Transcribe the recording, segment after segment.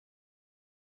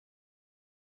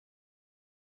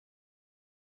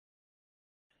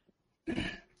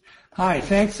Hi,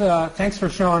 thanks for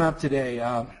showing up today. You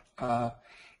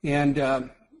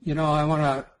know, I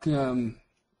want to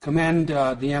commend the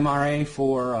MRA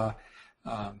for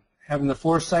having the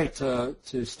foresight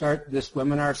to start this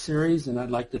webinar series, and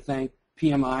I'd like to thank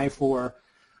PMI for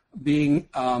being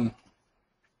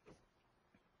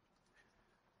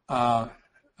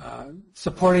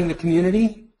supporting the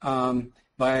community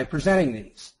by presenting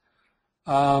these.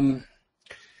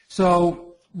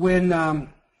 So when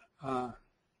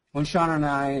Sean and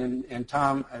I and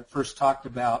Tom first talked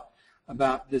about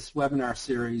this webinar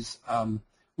series,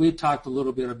 we had talked a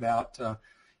little bit about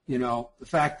you know, the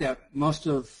fact that most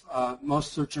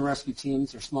search and rescue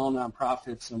teams are small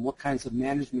nonprofits and what kinds of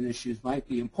management issues might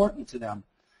be important to them.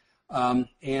 And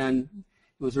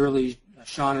it was really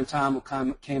Sean and Tom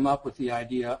who came up with the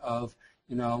idea of,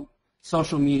 you know,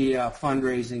 social media,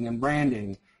 fundraising, and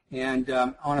branding. And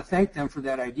I want to thank them for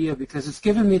that idea because it's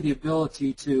given me the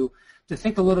ability to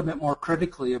think a little bit more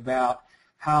critically about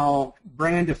how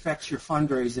brand affects your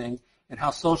fundraising and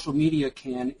how social media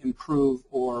can improve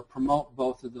or promote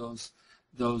both of those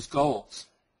goals.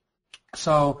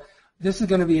 So this is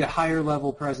going to be a higher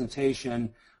level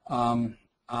presentation on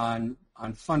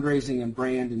fundraising and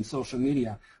brand and social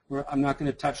media. I'm not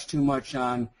going to touch too much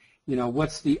on, you know,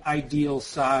 what's the ideal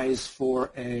size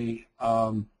for a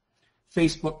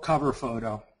Facebook cover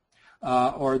photo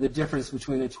or the difference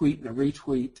between a tweet and a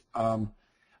retweet.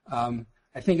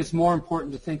 I think it's more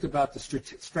important to think about the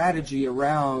strategy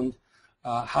around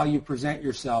how you present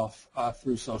yourself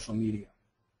through social media.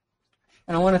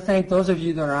 And I want to thank those of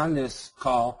you that are on this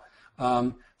call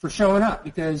for showing up,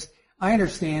 because I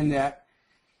understand that,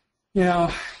 you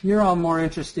know, you're all more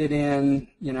interested in,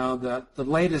 you know, the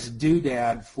latest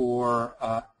doodad for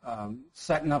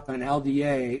setting up an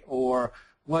LDA, or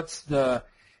what's the,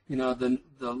 you know, the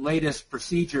latest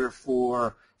procedure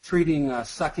for treating a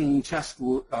sucking chest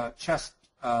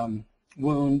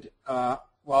wound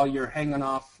while you're hanging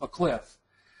off a cliff.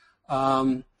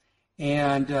 So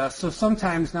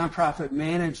sometimes nonprofit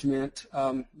management,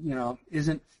 you know,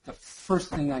 isn't the first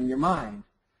thing on your mind.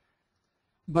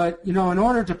 But, you know, in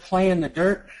order to play in the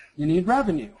dirt, you need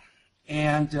revenue.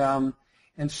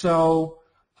 So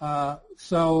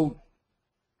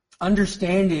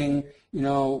understanding, you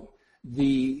know,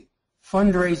 the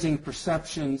fundraising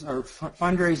perceptions or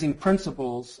fundraising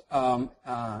principles and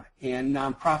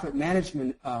nonprofit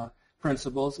management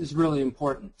principles is really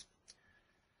important.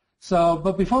 So,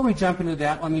 but before we jump into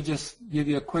that, let me just give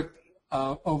you a quick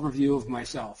overview of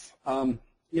myself.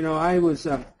 You know, I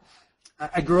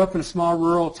grew up in a small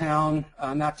rural town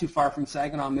not too far from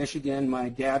Saginaw, Michigan. My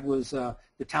dad was the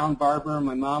town barber.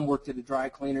 My mom worked at the dry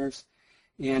cleaners.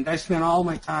 And I spent all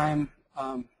my time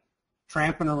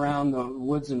tramping around the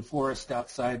woods and forest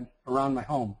outside around my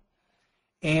home.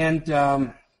 And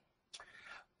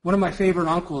one of my favorite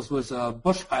uncles was a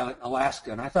bush pilot in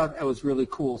Alaska, and I thought that was really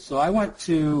cool. So I went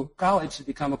to college to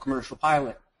become a commercial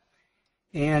pilot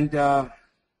and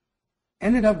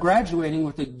ended up graduating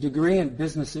with a degree in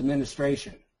business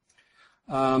administration.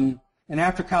 And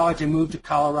after college, I moved to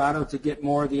Colorado to get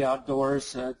more of the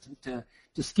outdoors, to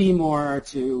ski more,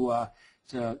 to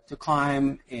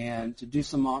climb, and to do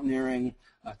some mountaineering,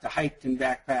 to hike and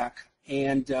backpack.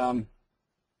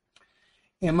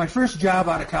 And my first job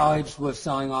out of college was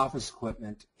selling office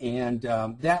equipment, and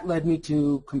that led me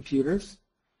to computers,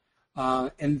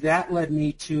 and that led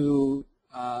me to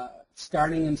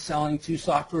starting and selling to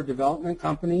software development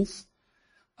companies.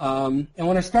 And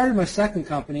when I started my second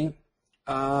company,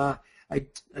 I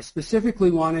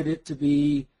specifically wanted it to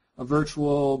be a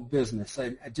virtual business.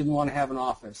 I didn't want to have an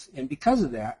office, and because of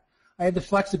that, I had the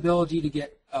flexibility to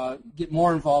get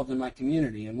more involved in my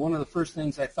community. And one of the first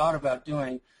things I thought about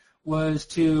doing was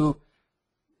to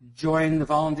join the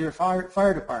volunteer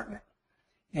fire department.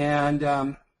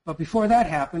 And but before that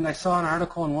happened, I saw an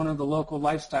article in one of the local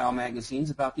lifestyle magazines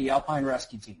about the Alpine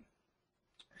Rescue Team.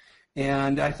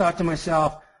 And I thought to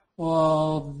myself,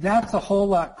 well, that's a whole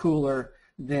lot cooler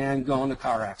than going to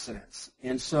car accidents.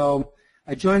 And so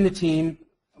I joined the team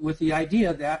with the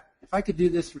idea that if I could do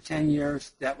this for 10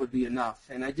 years, that would be enough.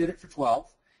 And I did it for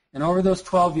 12. And over those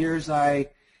 12 years, I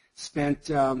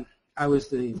spent, I was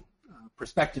the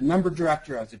prospective member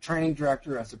director, I was the training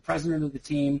director, I was the president of the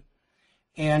team,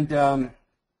 and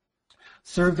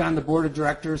served on the board of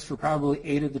directors for probably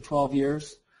 8 of the 12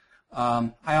 years.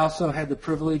 I also had the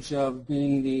privilege of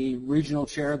being the regional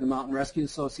chair of the Mountain Rescue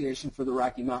Association for the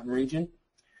Rocky Mountain region.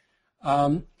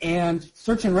 And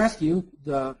search and rescue,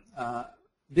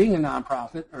 being a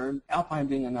nonprofit, or Alpine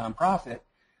being a nonprofit,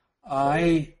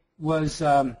 I was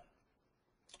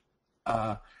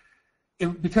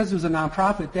because it was a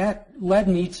nonprofit, that led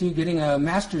me to getting a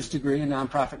master's degree in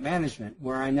nonprofit management,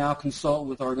 where I now consult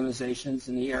with organizations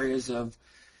in the areas of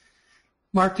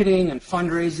marketing and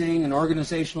fundraising and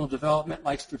organizational development,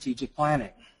 like strategic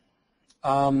planning.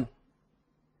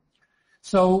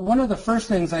 So one of the first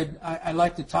things I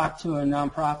like to talk to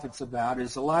nonprofits about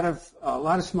is a lot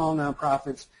of small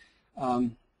nonprofits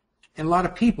and a lot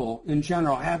of people in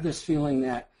general have this feeling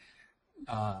that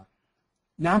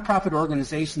nonprofit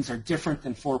organizations are different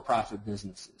than for-profit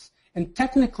businesses. And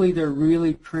technically, they're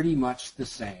really pretty much the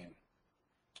same.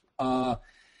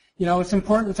 It's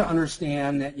important to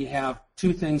understand that you have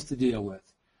two things to deal with.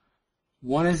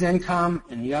 One is income,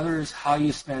 and the other is how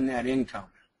you spend that income.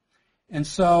 And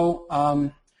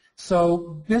so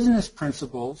business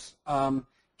principles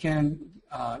can,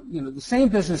 the same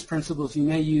business principles you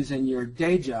may use in your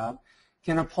day job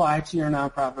can apply to your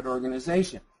nonprofit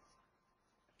organization.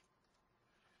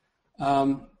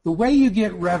 The way you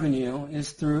get revenue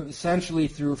is essentially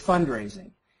through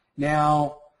fundraising.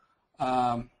 Now,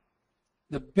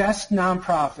 the best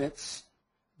nonprofits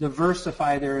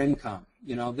diversify their income.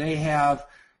 They have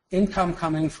income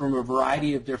coming from a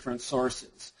variety of different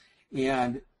sources.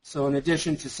 And so in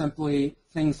addition to simply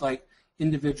things like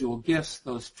individual gifts,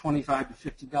 those $25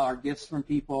 to $50 gifts from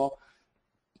people,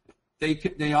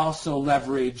 they also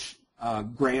leverage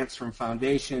grants from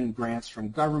foundation, grants from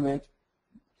government,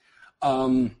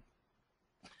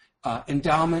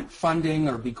 endowment funding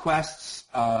or bequests.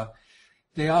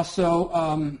 They also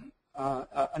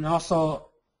and also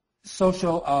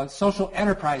social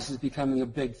enterprise is becoming a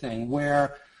big thing,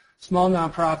 where small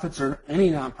nonprofits or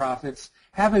any nonprofits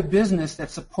have a business that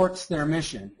supports their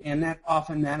mission, and that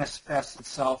often manifests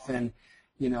itself in,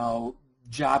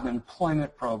 job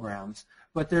employment programs.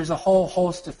 But there's a whole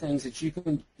host of things that you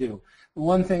can do. The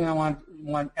one thing I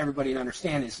want everybody to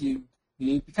understand is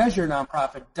because you're a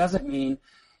nonprofit doesn't mean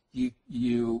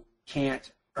you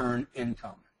can't earn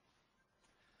income.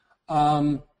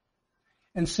 And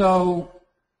so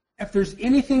if there's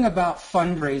anything about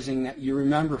fundraising that you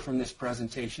remember from this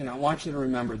presentation, I want you to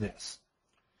remember this.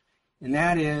 And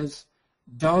that is,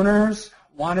 donors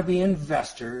want to be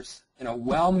investors in a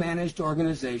well-managed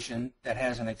organization that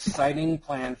has an exciting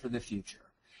plan for the future.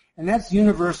 And that's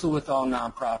universal with all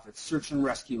nonprofits, search and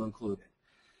rescue included.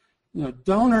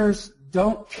 Donors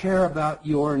don't care about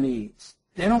your needs.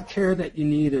 They don't care that you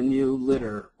need a new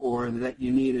litter or that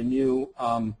you need a new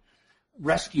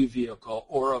rescue vehicle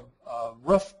or a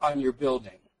roof on your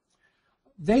building.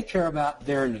 They care about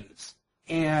their needs.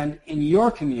 And in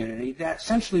your community, that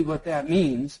essentially what that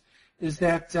means is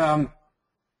that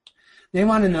they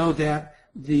want to know that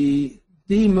the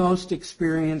most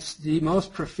experienced, the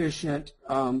most proficient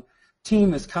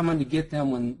team is coming to get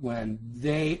them when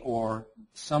they or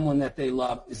someone that they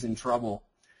love is in trouble,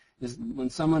 when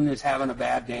someone is having a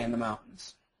bad day in the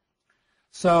mountains.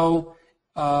 So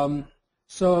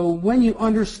when you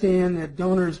understand that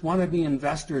donors want to be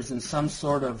investors in some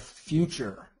sort of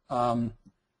future,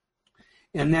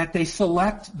 and that they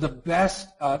select the best,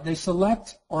 they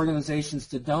select organizations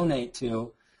to donate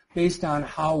to based on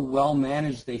how well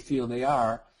managed they feel they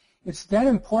are, it's then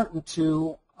important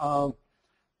to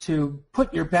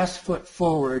put your best foot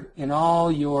forward in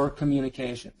all your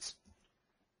communications.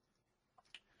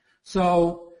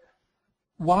 So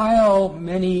while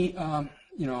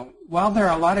while there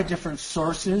are a lot of different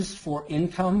sources for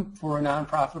income for a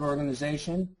nonprofit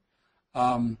organization,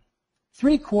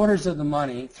 three-quarters of the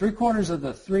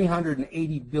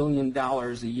 $380 billion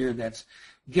a year that's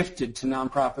gifted to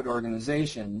nonprofit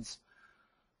organizations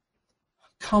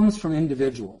comes from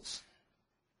individuals.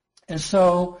 And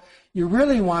so you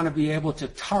really want to be able to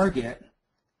target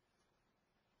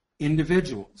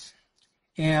individuals.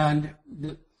 And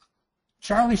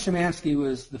Charlie Szymanski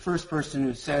was the first person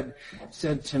who said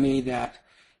to me that,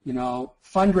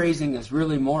 fundraising is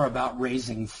really more about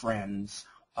raising friends.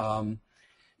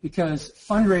 Because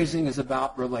fundraising is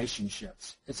about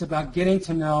relationships. It's about getting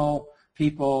to know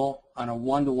people on a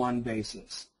one-to-one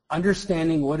basis,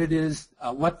 understanding what it is,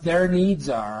 what their needs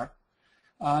are,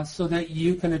 so that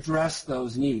you can address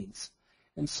those needs.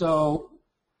 And so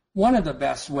one of the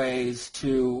best ways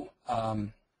to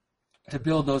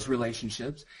build those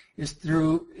relationships is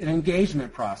through an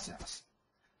engagement process.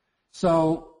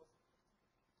 So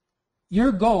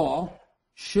your goal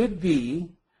should be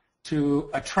to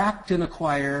attract and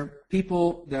acquire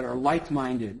people that are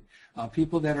like-minded,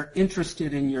 people that are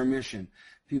interested in your mission,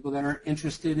 people that are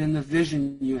interested in the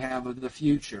vision you have of the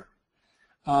future.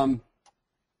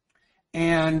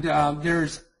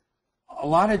 There's a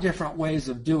lot of different ways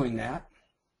of doing that.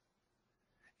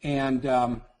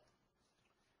 And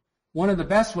one of the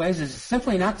best ways is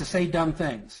simply not to say dumb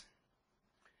things.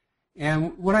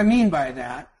 And what I mean by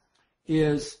that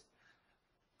is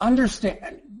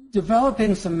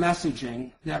developing some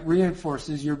messaging that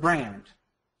reinforces your brand.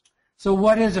 So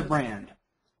what is a brand?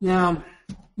 Now,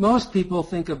 most people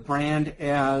think of brand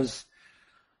as,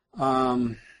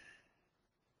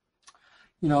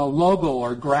 logo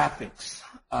or graphics.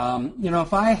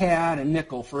 If I had a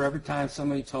nickel for every time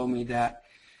somebody told me that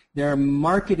their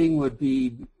marketing would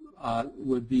be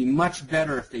much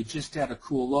better if they just had a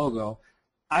cool logo,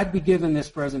 I'd be giving this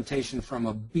presentation from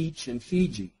a beach in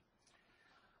Fiji.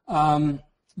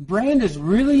 Brand is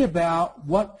really about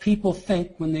what people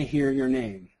think when they hear your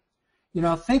name.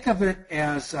 Think of it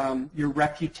as your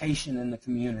reputation in the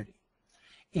community.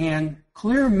 And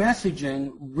clear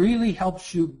messaging really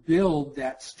helps you build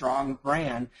that strong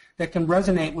brand that can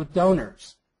resonate with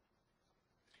donors.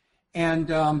 And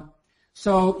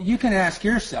so you can ask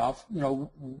yourself,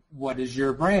 what is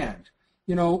your brand?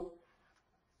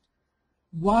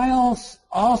 While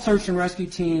all search and rescue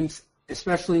teams,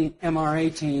 especially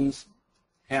MRA teams,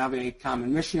 have a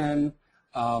common mission,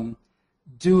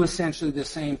 do essentially the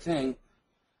same thing,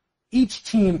 each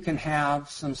team can have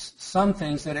some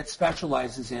things that it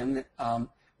specializes in,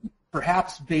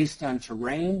 perhaps based on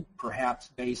terrain, perhaps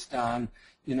based on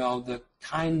the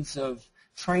kinds of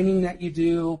training that you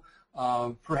do,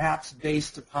 perhaps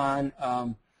based upon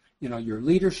your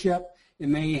leadership. It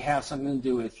may have something to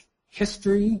do with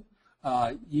history.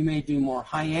 You may do more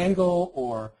high angle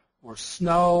or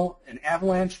snow and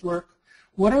avalanche work.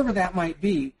 Whatever that might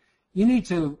be, you need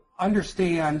to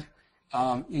understand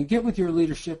and get with your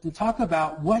leadership and talk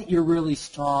about what you're really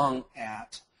strong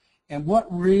at and what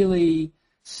really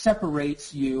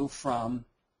separates you from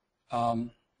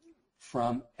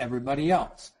everybody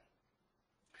else.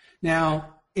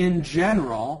 Now, in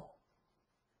general,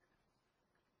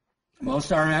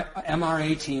 most our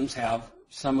MRA teams have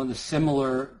some of the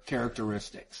similar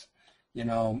characteristics.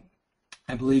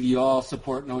 I believe you all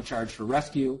support No Charge for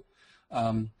Rescue.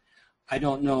 I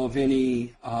don't know of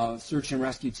any search and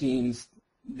rescue teams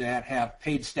that have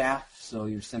paid staff, so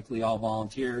you're simply all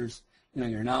volunteers.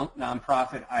 You're a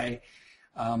nonprofit. I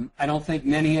don't think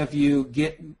many of you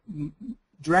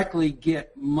directly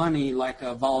get money like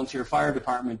a volunteer fire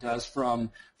department does from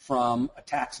a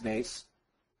tax base.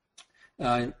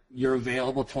 You're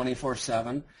available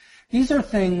 24/7. These are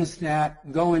things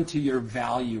that go into your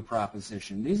value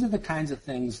proposition. These are the kinds of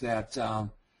things that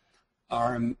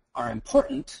are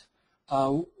important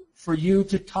for you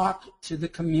to talk to the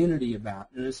community about,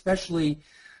 and especially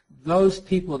those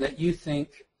people that you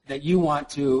think that you want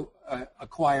to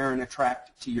acquire and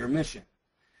attract to your mission.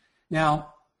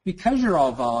 Now, because you're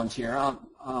all volunteer,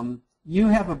 you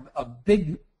have a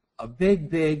big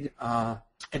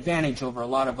advantage over a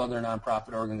lot of other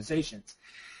nonprofit organizations.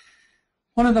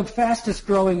 One of the fastest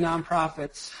growing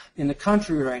nonprofits in the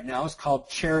country right now is called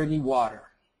Charity Water.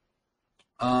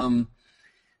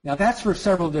 Now, that's for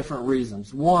several different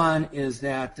reasons. One is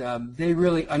that they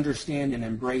really understand and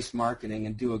embrace marketing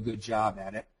and do a good job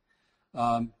at it.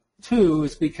 Two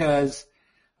is because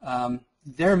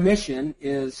their mission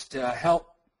is to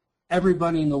help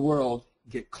everybody in the world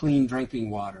get clean drinking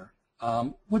water,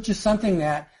 which is something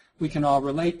that we can all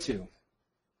relate to.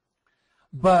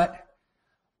 But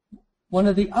one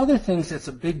of the other things that's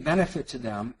a big benefit to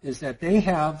them is that they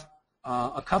have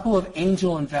a couple of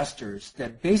angel investors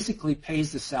that basically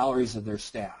pays the salaries of their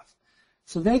staff.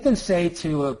 So they can say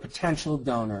to a potential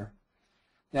donor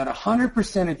that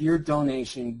 100% of your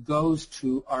donation goes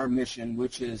to our mission,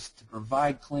 which is to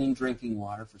provide clean drinking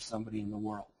water for somebody in the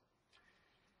world.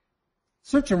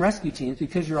 Search and rescue teams,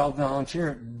 because you're all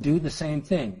volunteer, do the same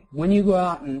thing. When you go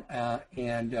out and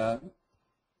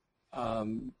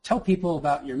tell people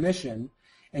about your mission,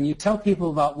 and you tell people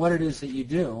about what it is that you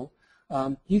do,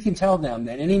 you can tell them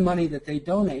that any money that they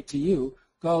donate to you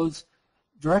goes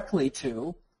directly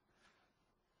to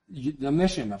the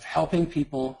mission of helping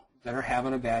people that are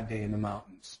having a bad day in the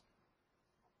mountains.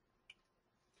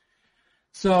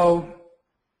 So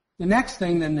the next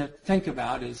thing then to think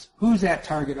about is who's that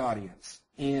target audience?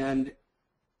 And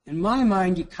in my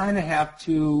mind, you kind of have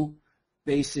two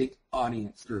basic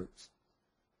audience groups.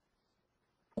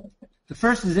 The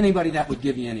first is anybody that would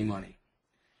give you any money.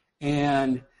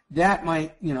 And that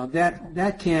might,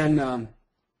 that can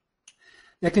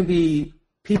be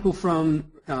people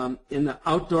from in the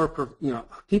outdoor,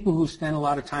 people who spend a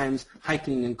lot of times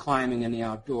hiking and climbing in the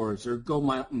outdoors, or go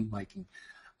mountain biking,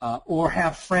 or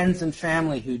have friends and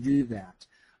family who do that,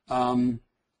 and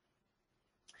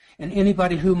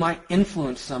anybody who might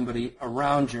influence somebody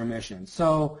around your mission.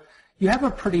 So you have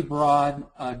a pretty broad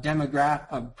demographic,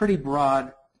 a pretty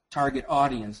broad target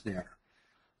audience there.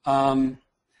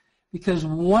 because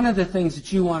one of the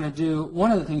things you want to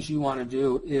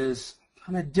do is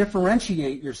kind of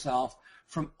differentiate yourself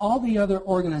from all the other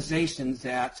organizations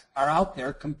that are out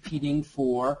there competing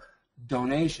for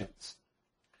donations.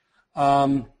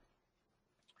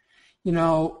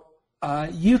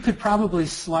 You could probably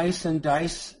slice and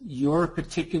dice your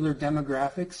particular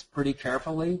demographics pretty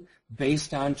carefully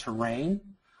based on terrain,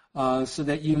 so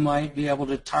that you might be able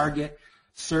to target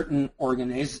certain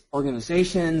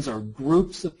organizations or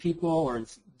groups of people or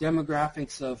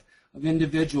demographics of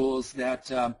individuals that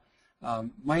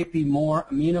might be more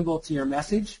amenable to your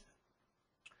message.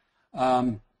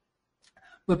 But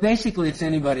basically, it's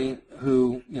anybody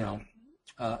who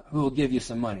will give you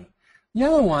some money. The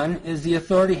other one is the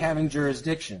authority having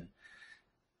jurisdiction.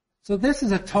 So this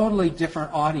is a totally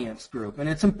different audience group, and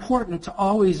it's important to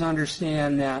always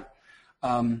understand that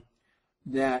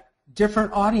that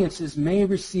different audiences may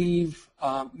receive,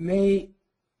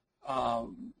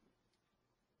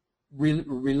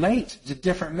 relate to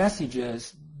different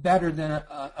messages better than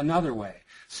another way.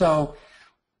 So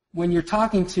when you're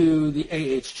talking to the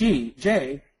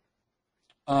AHJ,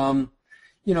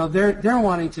 they're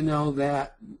wanting to know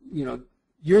that,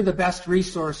 you're the best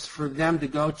resource for them to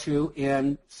go to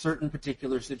in certain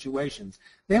particular situations.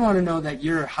 They want to know that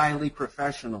you're highly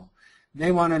professional.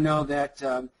 They want to know that,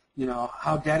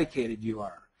 how dedicated you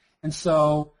are. And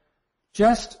so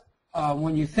just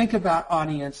when you think about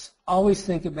audience, always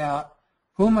think about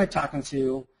who am I talking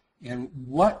to and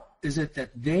what is it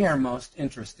that they are most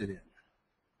interested in.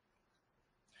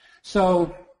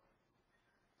 So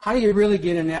how do you really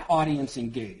get an audience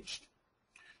engaged?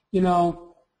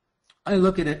 I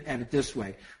look at it this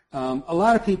way. A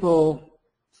lot of people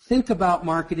think about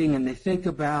marketing and they think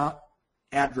about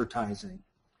advertising.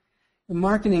 And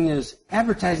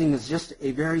advertising is just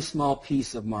a very small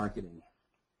piece of marketing.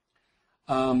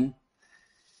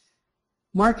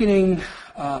 Marketing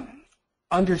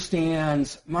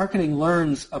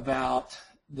learns about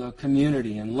the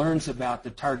community and learns about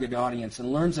the target audience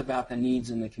and learns about the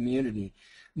needs in the community,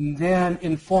 and then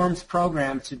informs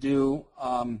program to do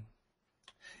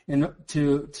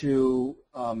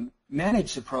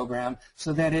manage the program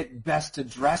so that it best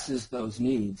addresses those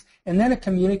needs. And then it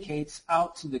communicates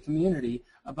out to the community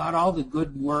about all the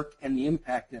good work and the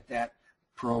impact that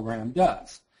program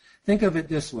does. Think of it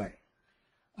this way.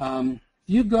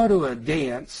 You go to a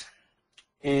dance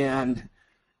and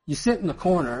you sit in the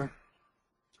corner,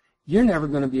 you're never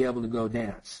going to be able to go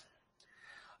dance.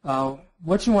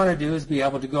 What you want to do is be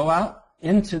able to go out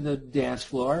into the dance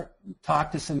floor,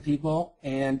 talk to some people,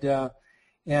 and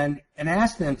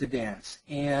ask them to dance.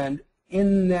 And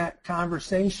in that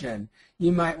conversation,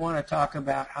 you might want to talk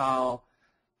about how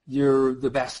you're the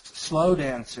best slow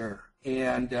dancer,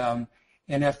 and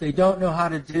if they don't know how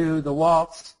to do the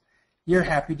waltz, you're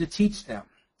happy to teach them.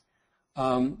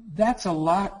 That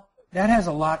has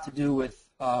a lot to do with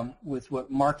what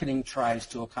marketing tries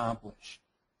to accomplish.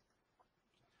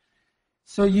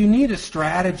 So you need a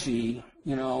strategy,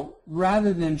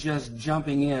 rather than just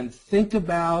jumping in. Think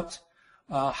about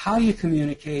how you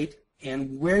communicate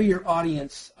and where your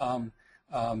audience,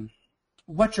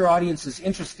 what your audience is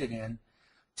interested in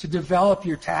to develop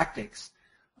your tactics.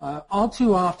 All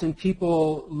too often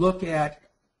people look at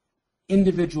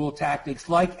individual tactics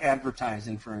like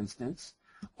advertising, for instance,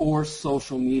 or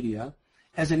social media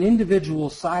as an individual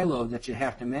silo that you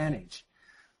have to manage.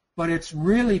 But it's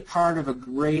really part of a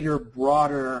greater,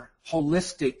 broader,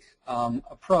 holistic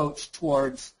approach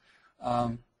towards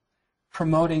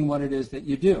promoting what it is that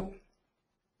you do.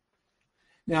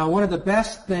 Now, one of the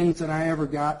best things that I ever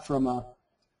got from a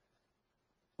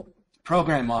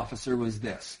program officer was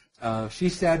this. She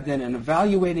said that in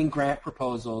evaluating grant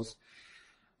proposals,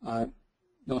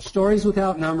 no stories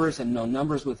without numbers and no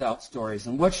numbers without stories.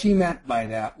 And what she meant by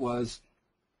that was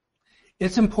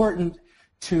it's important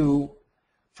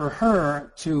for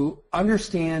her to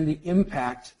understand the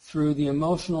impact through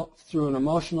an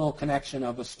emotional connection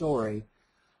of a story,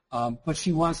 but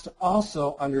she wants to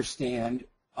also understand,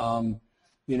 the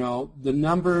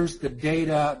numbers, the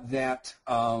data that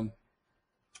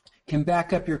can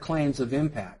back up your claims of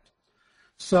impact.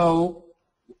 So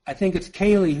I think it's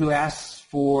Kaylee who asks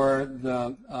for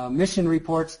the mission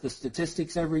reports, the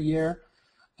statistics every year.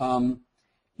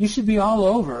 You should be all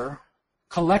over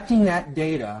collecting that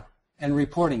data and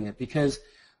reporting it, because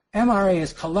MRA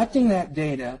is collecting that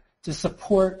data to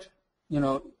support,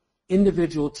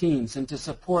 individual teams and to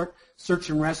support search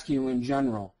and rescue in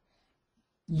general.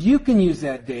 You can use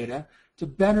that data to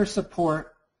better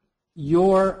support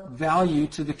your value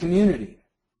to the community.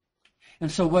 And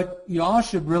so what you all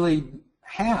should really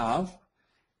have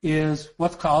is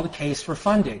what's called a case for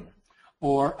funding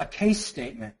or a case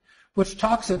statement, which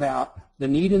talks about the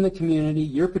need in the community,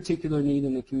 your particular need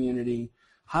in the community,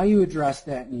 how you address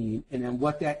that need, and then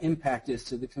what that impact is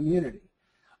to the community.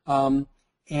 And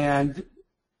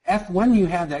when you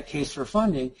have that case for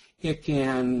funding, it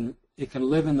can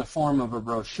live in the form of a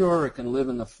brochure, it can live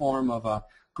in the form of a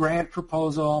grant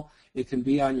proposal, it can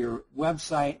be on your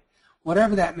website,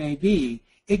 whatever that may be.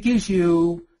 It gives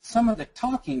you some of the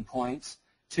talking points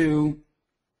to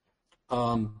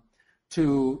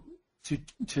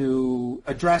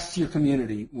address your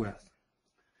community with.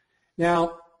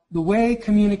 Now, the way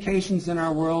communications in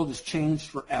our world has changed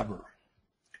forever.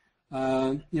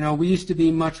 We used to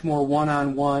be much more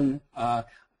one-on-one. I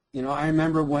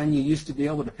remember when you used to be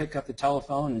able to pick up the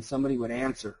telephone and somebody would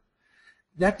answer.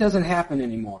 That doesn't happen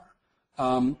anymore.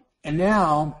 And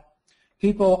now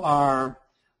people are,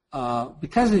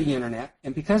 because of the internet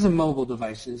and because of mobile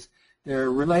devices,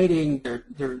 they're relating,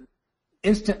 they're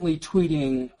instantly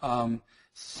tweeting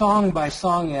song by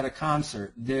song at a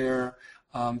concert. They're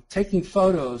taking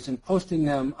photos and posting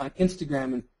them on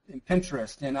Instagram and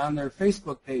Pinterest and on their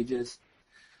Facebook pages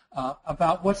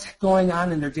about what's going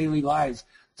on in their daily lives,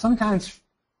 sometimes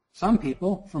some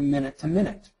people from minute to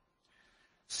minute.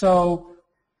 So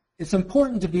it's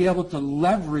important to be able to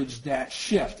leverage that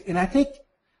shift. And I think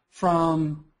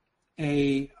from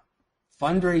a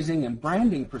fundraising and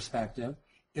branding perspective,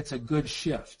 it's a good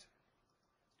shift.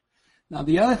 Now,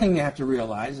 the other thing you have to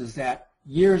realize is that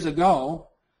years ago,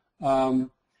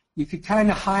 you could kind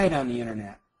of hide on the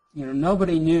internet.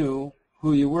 Nobody knew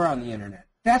who you were on the internet.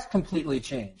 That's completely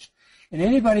changed. And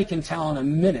anybody can tell in a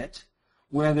minute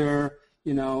whether,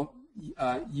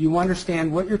 you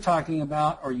understand what you're talking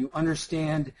about or you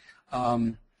understand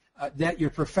that you're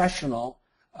professional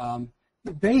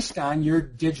based on your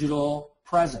digital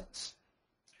presence.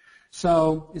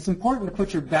 So it's important to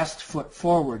put your best foot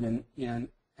forward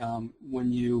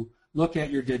when you look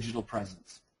at your digital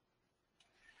presence.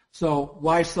 So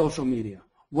why social media?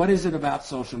 What is it about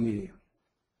social media?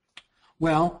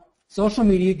 Well, social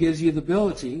media gives you the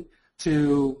ability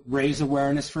to raise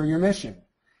awareness for your mission.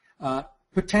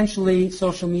 Potentially,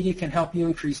 social media can help you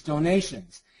increase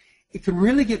donations. It can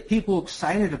really get people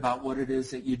excited about what it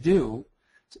is that you do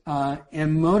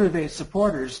and motivate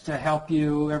supporters to help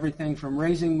you, everything from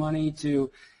raising money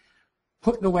to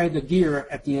putting away the gear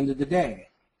at the end of the day.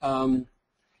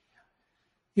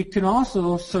 It can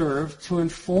also serve to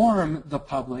inform the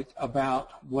public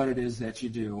about what it is that you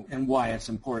do and why it's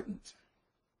important.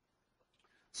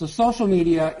 So social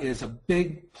media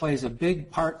plays a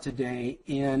big part today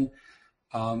in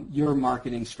your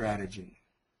marketing strategy.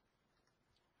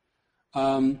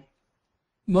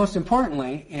 Most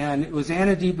importantly, and it was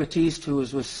Anna DeBattiste who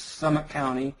was with Summit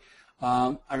County.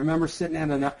 I remember sitting at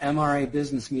an MRA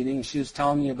business meeting, and she was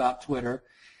telling me about Twitter.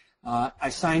 I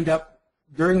signed up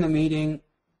during the meeting,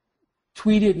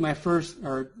 tweeted my first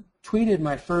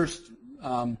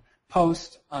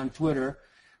post on Twitter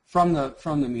from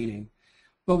the meeting.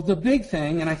 But the big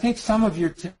thing, and I think some of your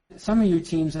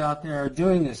teams out there are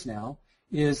doing this now,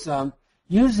 is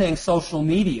using social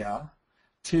media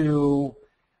to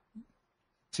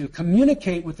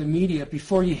communicate with the media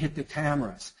before you hit the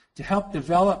cameras, to help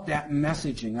develop that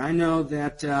messaging. I know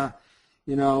that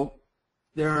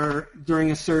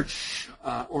during a search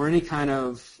or any kind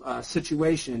of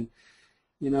situation,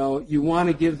 you want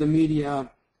to give the media,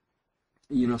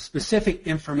 specific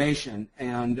information,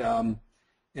 and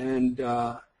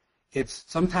it's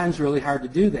sometimes really hard to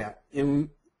do that. And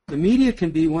the media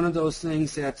can be one of those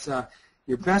things that's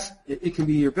it can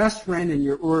be your best friend and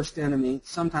your worst enemy,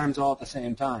 sometimes all at the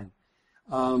same time.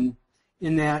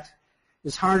 In that,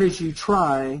 as hard as you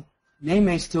try, they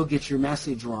may still get your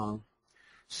message wrong.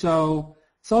 So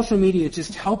social media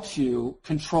just helps you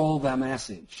control the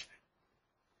message.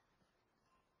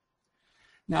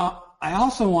 Now, I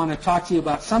also want to talk to you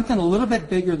about something a little bit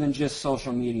bigger than just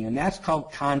social media, and that's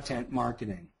called content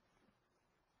marketing.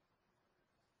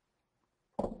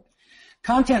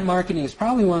 Content marketing is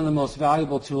probably one of the most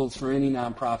valuable tools for any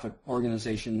nonprofit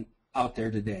organization out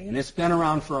there today, and it's been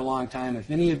around for a long time.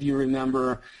 If any of you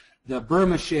remember the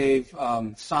Burma Shave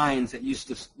signs that used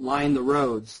to line the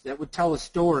roads that would tell a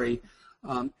story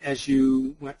as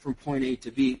you went from point A to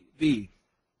B,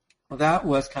 well, that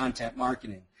was content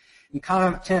marketing. And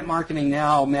content marketing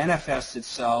now manifests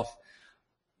itself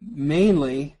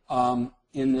mainly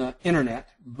in the internet,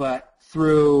 but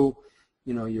through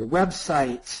your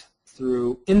website,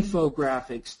 through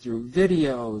infographics, through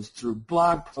videos, through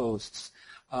blog posts,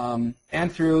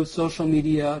 and through social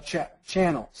media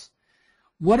channels.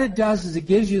 What it does is it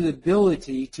gives you the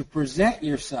ability to present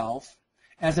yourself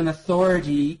as an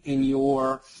authority in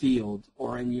your field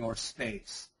or in your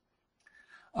space.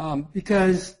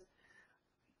 Because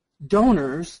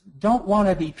donors don't want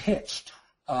to be pitched.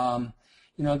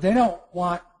 They don't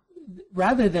want,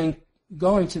 rather than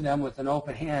going to them with an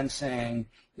open hand saying,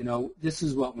 this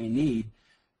is what we need.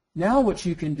 Now what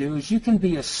you can do is you can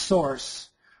be a source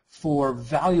for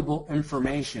valuable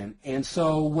information. And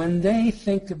so when they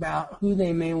think about who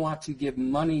they may want to give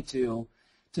money to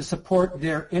support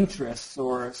their interests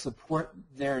or support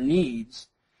their needs,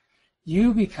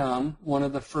 you become one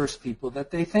of the first people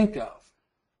that they think of.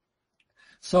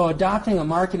 So adopting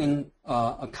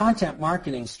a content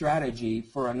marketing strategy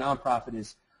for a nonprofit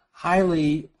is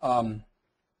highly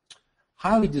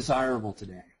desirable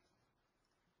today.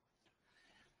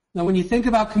 Now, when you think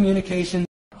about communication,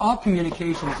 all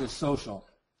communications is social.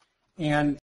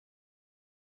 And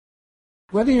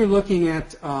whether you're looking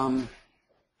at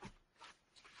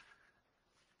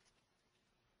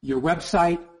your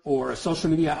website or a social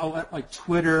media outlet like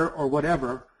Twitter or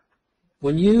whatever,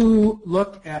 when you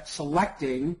look at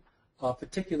selecting a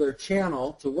particular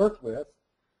channel to work with,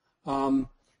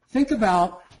 think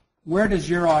about where does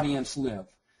your audience live.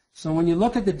 So when you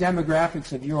look at the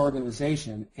demographics of your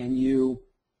organization and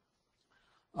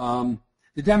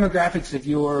the demographics of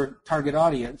your target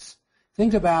audience,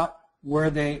 think about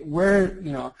where they're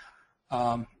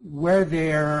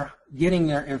getting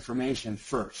their information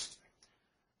first.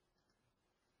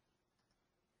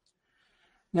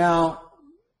 Now,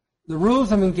 the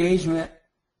rules of engagement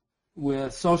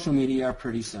with social media are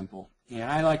pretty simple, and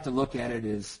I like to look at it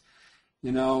as,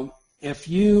 if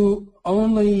you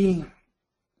only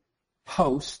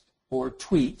post or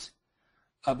tweet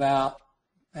about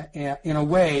in a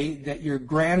way that your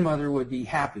grandmother would be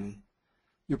happy,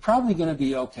 you're probably going to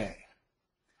be okay.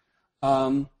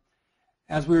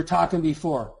 As we were talking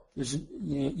before,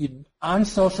 on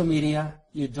social media,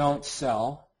 you don't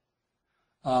sell.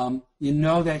 You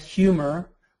know that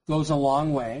humor goes a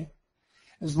long way,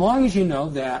 as long as you know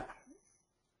that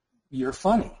you're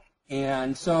funny.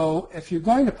 And so if you're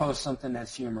going to post something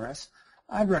that's humorous,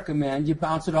 I'd recommend you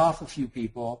bounce it off a few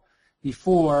people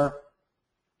before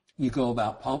you go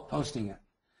about posting it.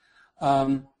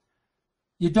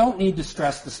 You don't need to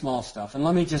stress the small stuff. And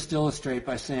let me just illustrate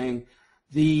by saying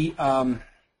the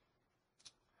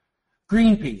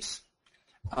Greenpeace,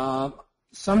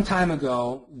 some time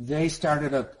ago, they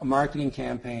started a marketing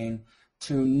campaign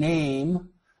to name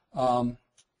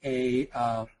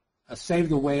a Save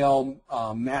the Whale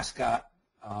mascot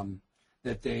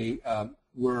that they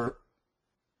were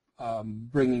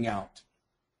bringing out.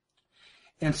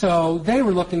 And so they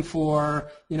were looking for,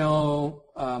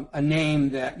 a name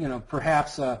that,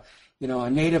 perhaps a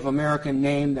Native American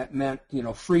name that meant,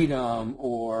 freedom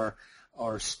or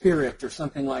spirit or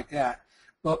something like that.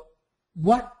 But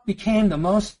what became the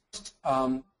most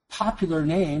popular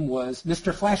name was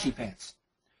Mr. Flashy Pants.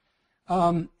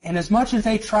 And as much as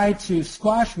they tried to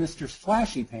squash Mr.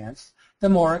 Flashy Pants, the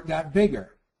more it got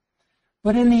bigger.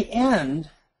 But in the end,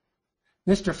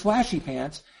 Mr. Flashy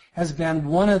Pants has been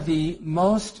one of the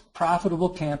most profitable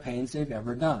campaigns they've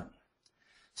ever done.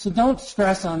 So don't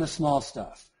stress on the small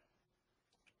stuff.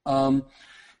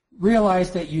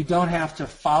 Realize that you don't have to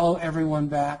follow everyone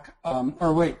back,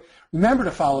 remember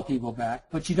to follow people back,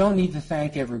 but you don't need to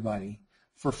thank everybody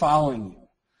for following you.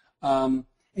 And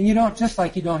you don't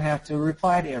have to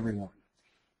reply to everyone.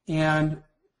 And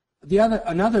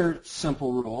another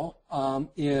simple rule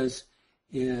is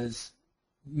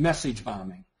message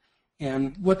bombing.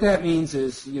 And what that means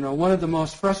is, one of the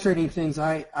most frustrating things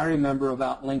I remember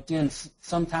about LinkedIn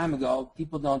some time ago,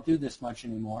 people don't do this much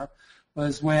anymore,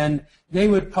 was when they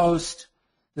would post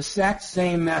the exact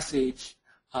same message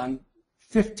on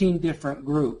 15 different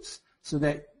groups so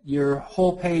that your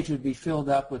whole page would be filled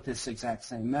up with this exact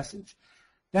same message.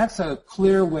 That's a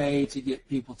clear way to get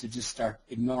people to just start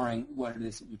ignoring what it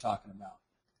is that you're talking about.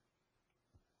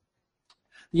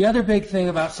 The other big thing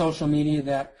about social media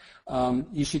that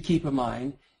you should keep in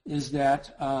mind is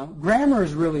that grammar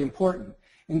is really important.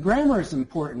 And grammar is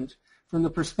important from the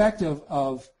perspective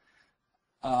of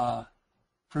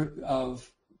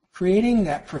creating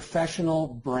that professional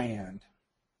brand.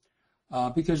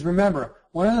 Because remember,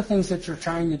 one of the things that you're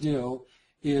trying to do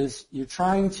is you're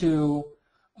trying to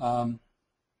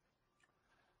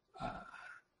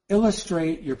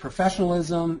illustrate your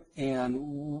professionalism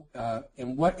and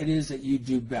what it is that you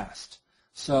do best.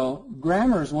 So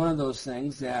grammar is one of those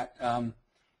things that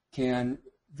can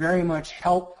very much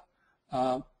help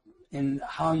in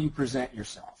how you present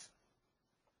yourself.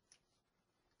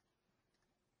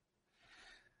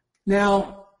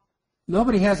 Now,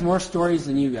 nobody has more stories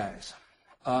than you guys.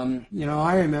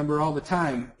 I remember all the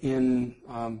time in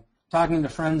talking to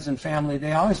friends and family,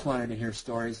 they always wanted to hear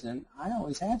stories, and I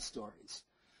always had stories.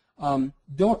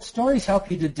 Stories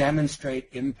help you to demonstrate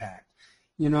impact.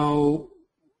 You know,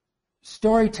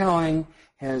 storytelling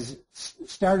has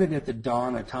started at the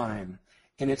dawn of time,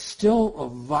 and it's still a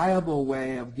viable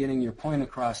way of getting your point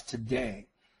across today.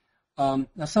 Now,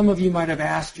 some of you might have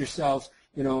asked yourselves,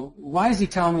 you know, why is he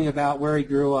telling me about where he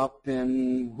grew up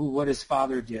and what his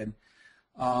father did?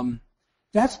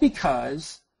 That's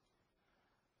because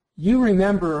you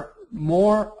remember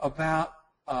more about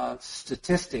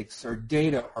statistics or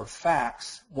data or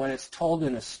facts when it's told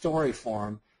in a story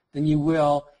form than you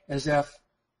will as if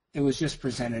it was just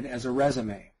presented as a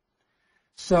resume.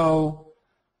 So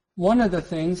one of the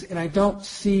things, and I don't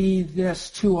see this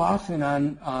too often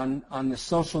on the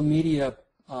social media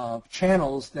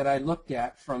channels that I looked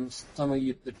at from some of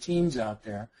the teams out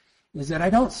there, is that I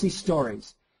don't see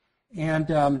stories. And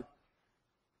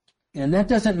that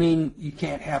doesn't mean you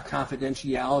can't have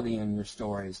confidentiality in your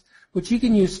stories, but you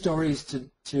can use stories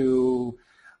to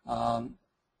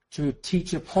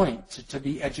teach a point, to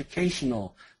be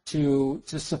educational, to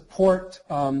support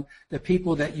the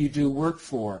people that you do work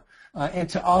for, and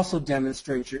to also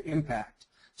demonstrate your impact.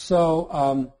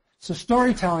 So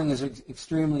storytelling is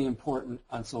extremely important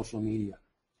on social media.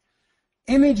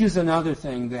 Image is another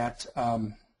thing that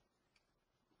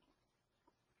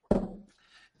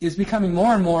is becoming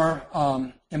more and more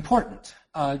important.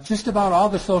 Just about all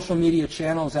the social media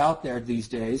channels out there these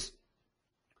days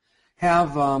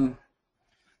have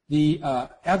the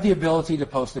ability to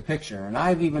post a picture. And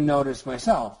I've even noticed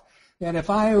myself that if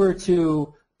I were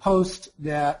to post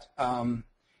that, you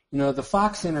know, the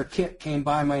Fox Center kit came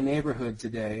by my neighborhood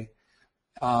today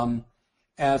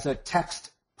as a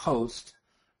text post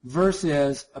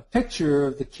versus a picture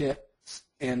of the kit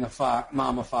and the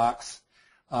Mama Fox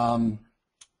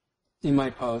in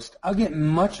my post, I'll get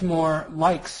much more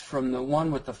likes from the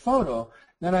one with the photo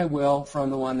than I will from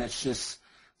the one that's just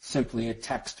simply a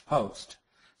text post.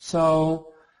 So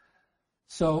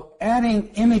adding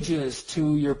images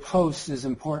to your posts is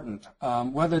important,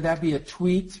 whether that be a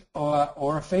tweet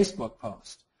or a Facebook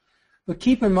post. But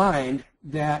keep in mind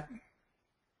that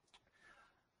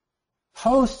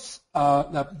posts,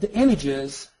 the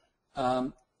images,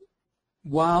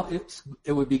 while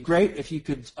it would be great if you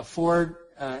could afford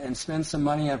and spend some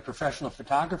money on professional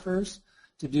photographers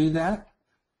to do that,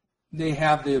 they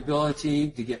have the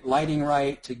ability to get lighting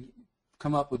right, to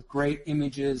come up with great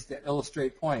images that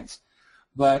illustrate points.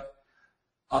 But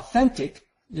authentic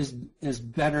is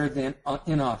better than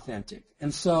inauthentic.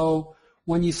 And so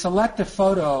when you select a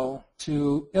photo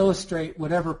to illustrate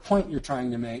whatever point you're trying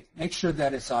to make sure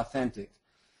that it's authentic.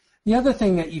 The other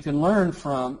thing that you can learn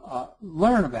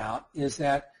about is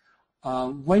that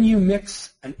when you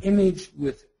mix an image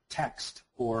with text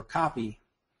or copy,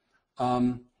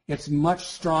 it's much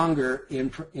stronger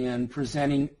in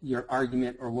presenting your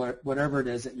argument or whatever it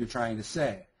is that you're trying to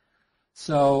say.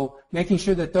 So making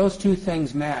sure that those two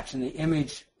things match and the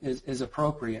image is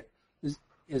appropriate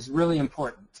is really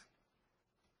important.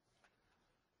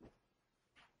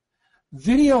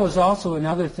 Video is also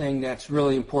another thing that's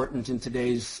really important in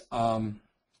today's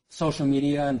social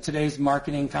media and today's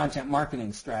content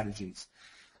marketing strategies.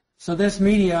 So this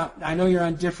media, I know you're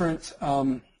on different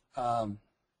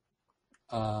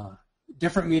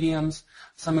mediums.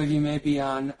 Some of you may be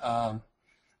on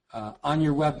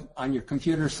your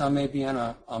computer. Some may be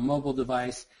on a mobile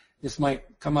device. This might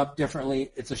come up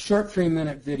differently. It's a short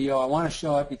 3-minute video. I want to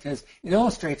show it because it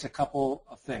illustrates a couple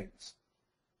of things.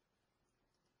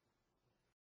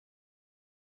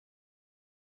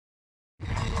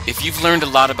 If you've learned a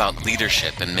lot about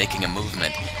leadership and making a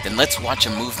movement, then let's watch a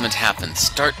movement happen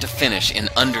start to finish in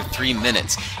under 3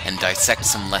 minutes and dissect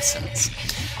some lessons.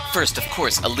 First, of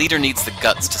course, a leader needs the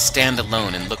guts to stand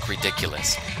alone and look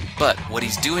ridiculous. But what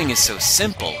he's doing is so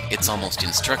simple, it's almost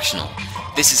instructional.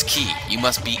 This is key. You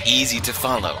must be easy to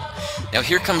follow. Now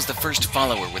here comes the first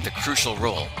follower with a crucial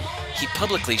role. He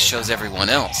publicly shows everyone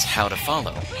else how to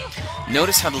follow.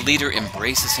 Notice how the leader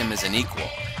embraces him as an equal.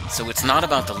 So it's not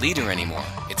about the leader anymore,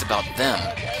 it's about them,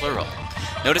 plural.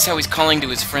 Notice how he's calling to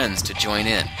his friends to join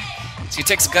in. So it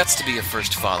takes guts to be a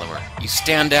first follower. You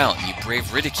stand out and you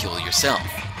brave ridicule yourself.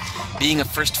 Being a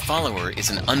first follower is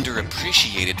an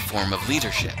underappreciated form of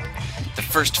leadership. The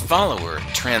first follower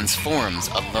transforms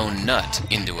a lone nut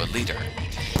into a leader.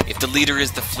 If the leader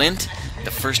is the flint,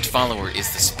 the first follower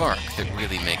is the spark that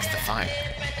really makes the fire.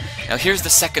 Now here's the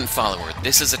second follower.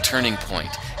 This is a turning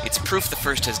point. It's proof the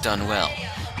first has done well.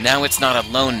 Now it's not a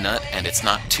lone nut, and it's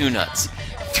not two nuts.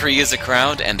 3 is a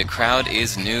crowd, and a crowd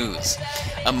is news.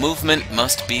 A movement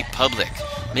must be public.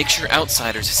 Make sure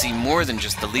outsiders see more than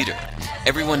just the leader.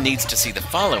 Everyone needs to see the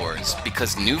followers,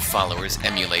 because new followers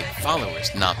emulate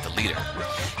followers, not the leader.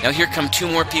 Now here come 2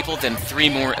 more people, then 3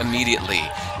 more immediately.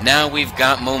 Now we've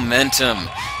got momentum.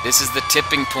 This is the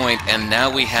tipping point, and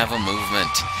now we have a movement.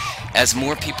 As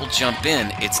more people jump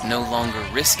in, it's no longer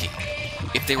risky.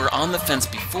 If they were on the fence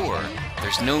before,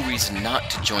 there's no reason not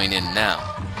to join in now.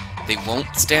 They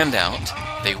won't stand out,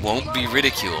 they won't be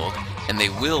ridiculed, and they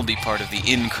will be part of the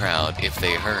in crowd if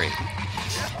they hurry.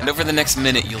 And over the next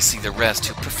minute you'll see the rest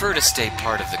who prefer to stay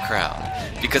part of the crowd,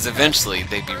 because eventually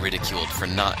they'd be ridiculed for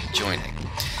not joining.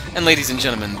 And ladies and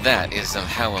gentlemen, that is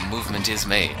how a movement is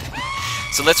made.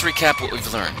 So let's recap what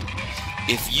we've learned.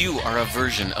 If you are a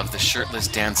version of the shirtless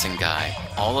dancing guy,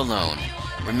 all alone,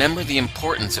 remember the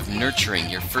importance of nurturing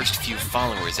your first few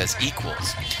followers as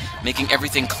equals, making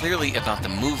everything clearly about the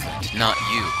movement, not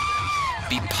you.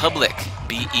 Be public,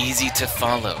 be easy to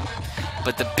follow.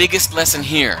 But the biggest lesson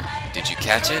here, did you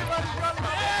catch it?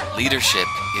 Leadership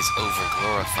is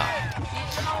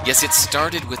overglorified. Yes, it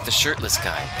started with the shirtless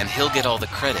guy, and he'll get all the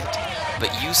credit,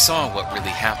 but you saw what really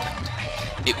happened.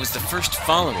 It was the first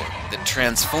follower that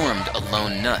transformed a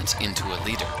lone nut into a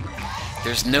leader.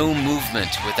 There's no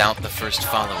movement without the first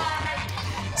follower.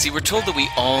 See, we're told that we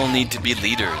all need to be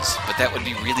leaders, but that would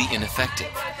be really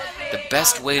ineffective. The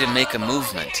best way to make a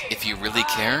movement, if you really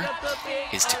care,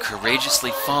 is to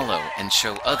courageously follow and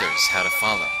show others how to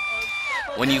follow.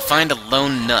 When you find a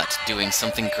lone nut doing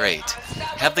something great,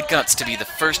 have the guts to be the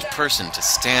first person to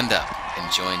stand up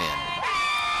and join in.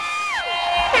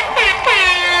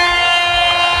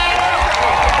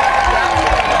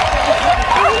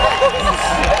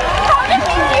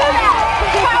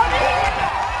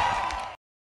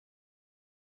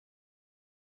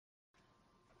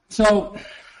 So,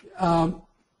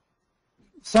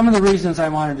 some of the reasons I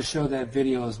wanted to show that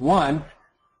video is, 1,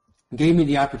 gave me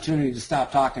the opportunity to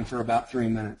stop talking for about 3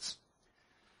 minutes.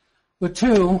 But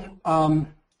 2,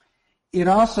 it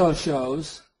also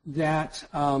shows that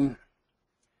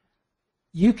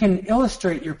you can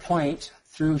illustrate your point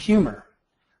through humor,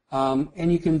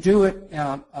 and you can do it.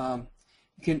 You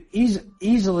can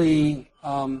easily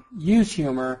use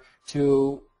humor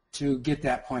to get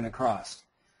that point across.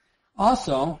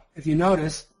 Also, if you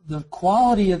notice, the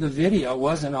quality of the video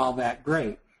wasn't all that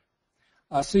great.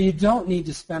 So you don't need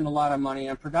to spend a lot of money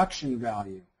on production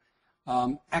value.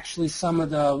 Actually, some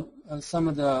of the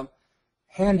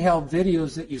handheld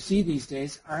videos that you see these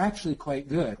days are actually quite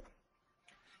good.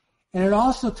 And it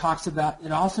also talks about,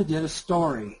 it also did a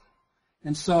story.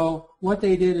 And so what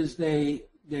they did is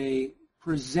they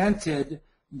presented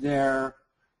their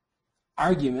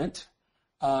argument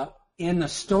in the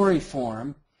story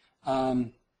form,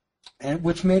 and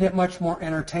which made it much more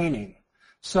entertaining.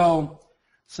 So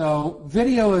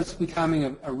video is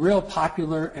becoming a real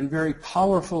popular and very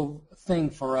powerful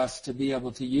thing for us to be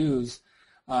able to use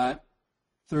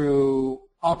through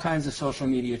all kinds of social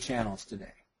media channels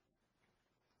today.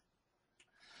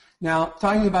 Now,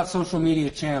 talking about social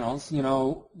media channels, you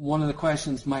know, one of the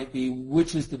questions might be,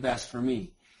 which is the best for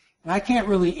me? And I can't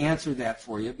really answer that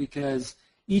for you because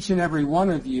each and every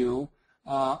one of you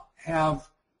have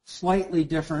slightly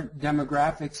different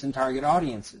demographics and target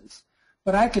audiences.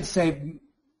 But I could say,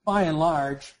 by and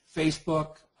large,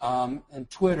 Facebook and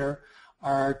Twitter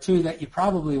are 2 that you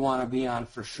probably want to be on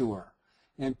for sure.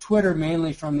 And Twitter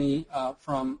mainly from the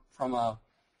from a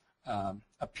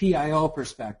PIO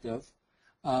perspective.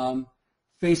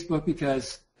 Facebook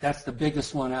because that's the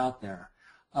biggest one out there.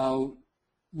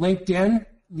 LinkedIn,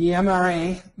 the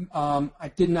MRA. I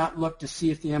did not look to see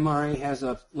if the MRA has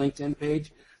a LinkedIn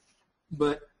page,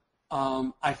 but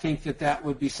I think that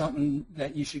would be something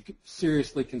that you should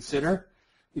seriously consider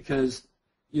because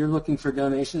you're looking for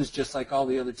donations just like all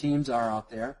the other teams are out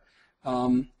there,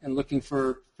 and looking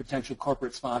for potential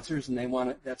corporate sponsors, and they want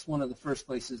it. That's one of the first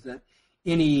places that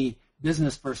any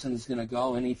business person is going to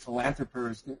go, any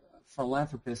philanthropist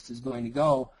is going to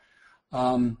go.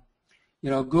 You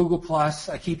know, Google Plus,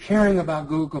 I keep hearing about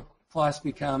Google Plus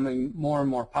becoming more and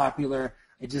more popular.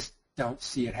 I just don't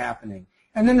see it happening.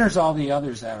 And then there's all the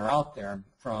others that are out there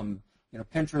from, you know,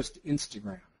 Pinterest to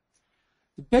Instagram.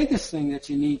 The biggest thing that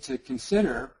you need to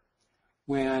consider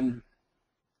the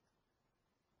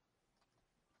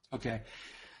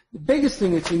biggest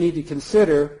thing that you need to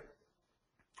consider,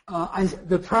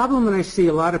 the problem that I see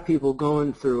a lot of people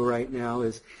going through right now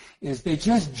is they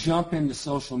just jump into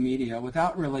social media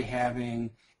without really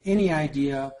having any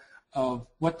idea of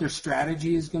what their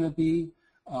strategy is going to be,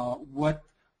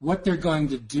 what they're going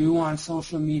to do on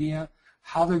social media,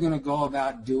 how they're going to go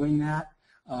about doing that.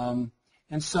 And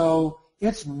so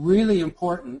it's really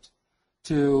important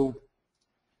to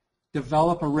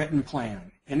develop a written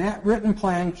plan. And that written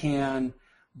plan can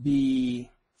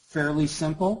be fairly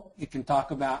simple. It can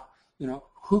talk about,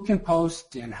 who can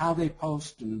post and how they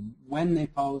post and when they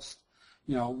post,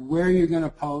 where you're going to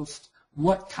post,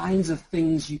 what kinds of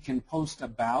things you can post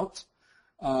about,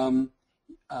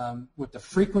 what the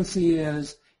frequency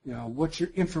is, what your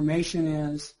information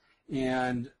is,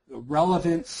 and the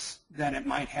relevance that it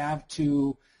might have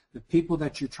to the people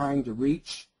that you're trying to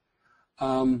reach.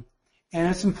 And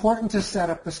it's important to set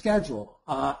up a schedule.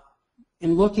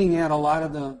 In looking at a lot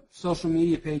of the social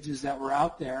media pages that were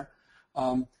out there,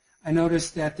 I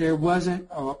noticed that there wasn't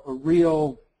a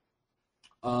real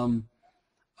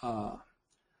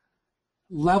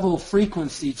level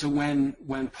frequency to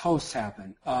when posts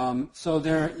happen. So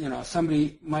there,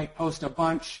 somebody might post a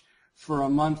bunch for a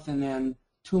month, and then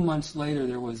 2 months later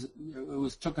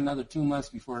took another 2 months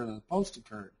before the post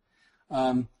occurred.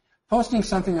 Posting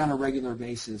something on a regular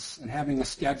basis and having a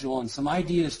schedule and some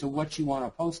ideas to what you want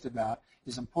to post about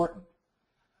is important,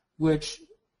 which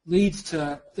leads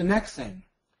to the next thing.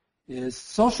 Is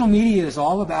social media is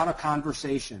all about a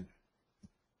conversation.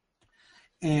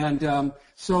 And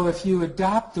so if you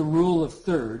adopt the rule of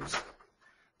thirds,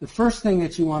 the first thing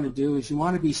that you want to do is you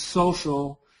want to be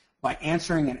social by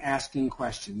answering and asking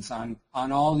questions on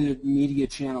all the media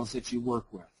channels that you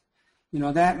work with.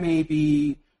 That may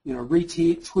be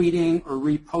retweeting or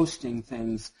reposting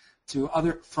things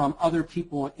from other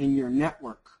people in your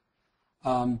network.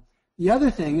 The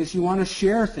other thing is you want to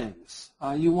share things.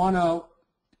 You want to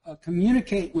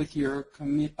communicate with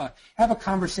have a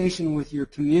conversation with your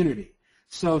community.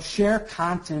 So share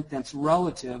content that's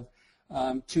relative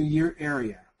to your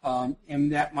area,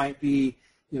 and that might be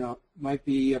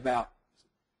about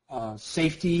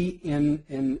safety in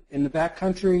the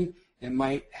backcountry. It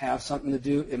might have something to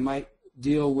do. It might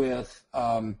deal with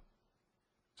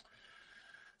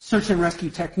search and rescue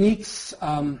techniques.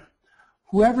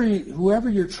 Whoever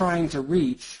you're trying to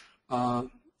reach,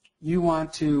 you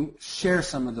want to share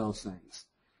some of those things.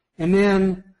 And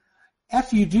then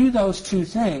after you do those two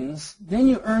things, then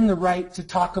you earn the right to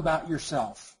talk about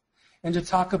yourself and to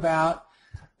talk about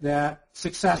that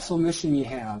successful mission you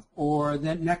have or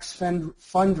that next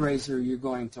fundraiser you're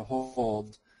going to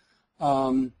hold,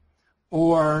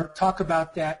 or talk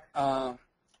about that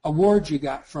award you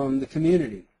got from the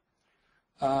community.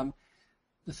 The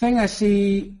thing I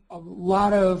see a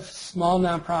lot of small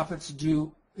nonprofits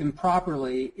do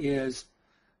improperly is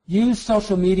use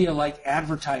social media like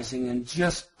advertising and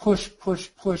just push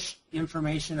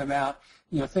information about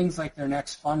things like their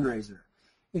next fundraiser.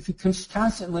 If you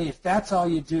constantly, if that's all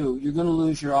you do, you're going to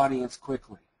lose your audience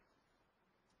quickly.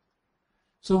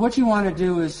 So what you want to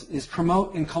do is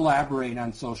promote and collaborate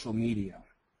on social media.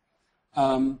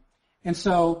 And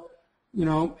so,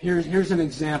 here's an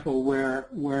example where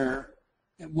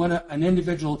an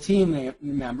individual team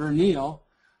member, Neil,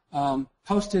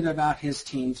 posted about his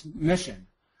team's mission.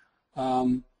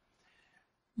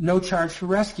 No Charge for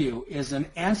Rescue is an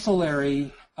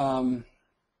ancillary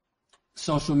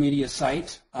social media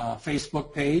site,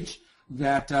 Facebook page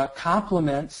that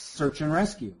complements search and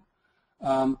rescue.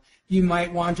 You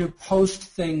might want to post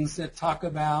things that talk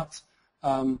about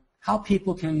how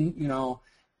people can,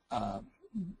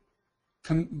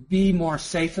 be more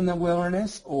safe in the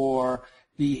wilderness, or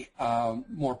be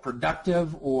more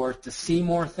productive, or to see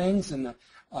more things, and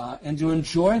to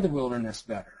enjoy the wilderness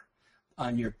better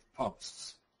on your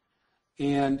posts.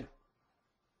 And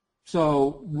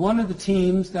so one of the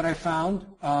teams that I found,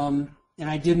 and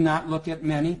I did not look at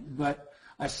many, but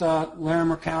I saw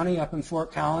Larimer County up in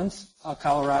Fort Collins,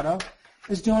 Colorado,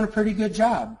 is doing a pretty good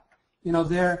job.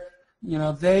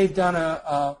 They've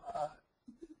done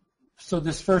so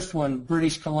this first one,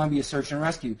 British Columbia Search and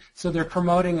Rescue. So they're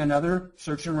promoting another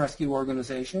search and rescue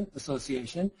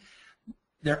association.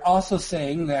 They're also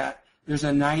saying that there's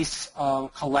a nice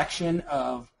collection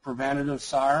of preventative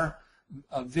SAR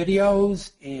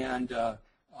videos and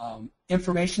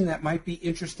information that might be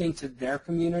interesting to their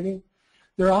community.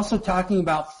 They're also talking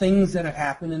about things that have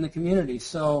happened in the community.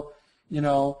 So,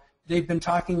 they've been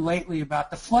talking lately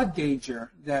about the flood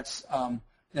danger that's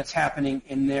happening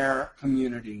in their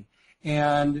community,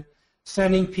 and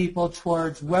sending people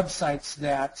towards websites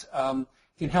that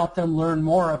can help them learn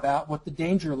more about what the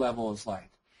danger level is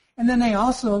like. And then they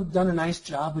also have done a nice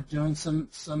job of doing some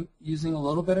using a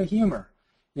little bit of humor.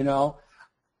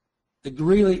 The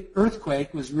Greeley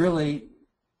earthquake was really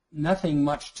nothing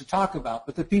much to talk about,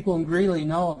 but the people in Greeley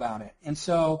know about it. And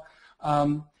so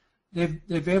they've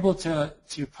been able to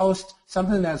post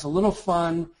something that's a little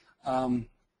fun and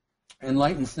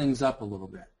lightens things up a little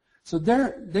bit. So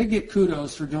they get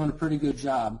kudos for doing a pretty good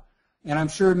job. And I'm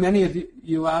sure many of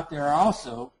you out there are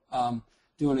also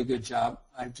doing a good job.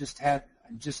 I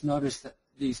just noticed that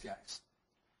these guys.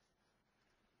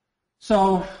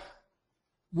 So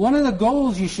one of the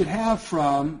goals you should have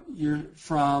from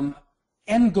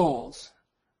end goals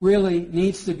really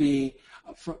needs to be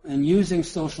in using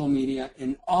social media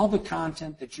in all the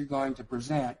content that you're going to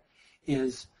present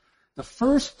is the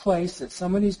first place that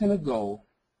somebody's going to go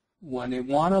when they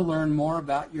want to learn more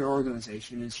about your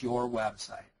organization is your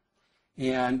website.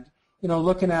 And,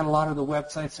 looking at a lot of the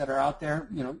websites that are out there,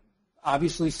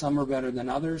 obviously some are better than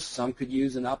others. Some could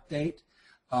use an update.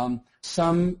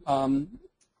 Some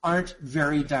aren't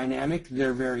very dynamic.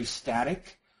 They're very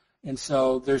static. And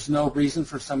so there's no reason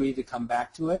for somebody to come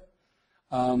back to it.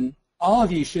 All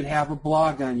of you should have a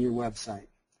blog on your website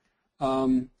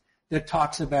that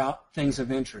talks about things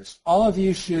of interest. All of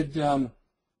you should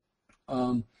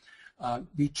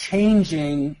be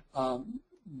changing the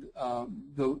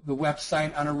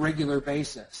website on a regular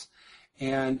basis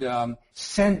and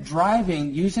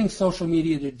using social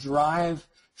media to drive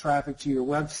traffic to your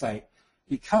website,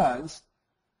 because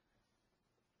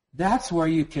that's where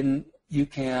you can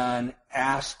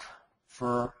ask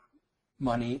for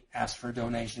money, ask for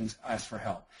donations, ask for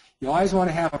help. You always want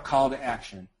to have a call to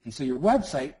action, and so your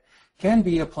website can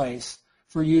be a place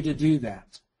for you to do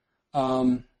that.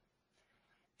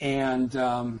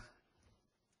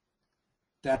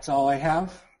 That's all I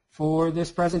have for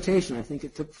this presentation. I think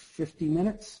it took 50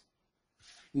 minutes,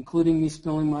 including me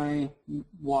spilling my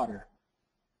water.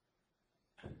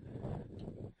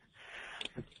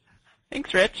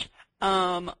 Thanks, Rich.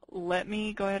 Let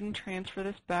me go ahead and transfer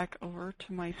this back over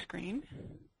to my screen.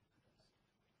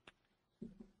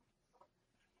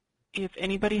 If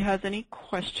anybody has any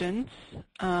questions,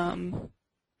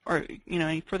 or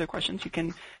any further questions, you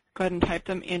can go ahead and type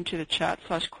them into the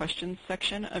chat/questions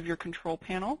section of your control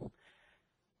panel.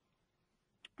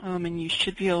 And you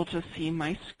should be able to see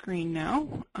my screen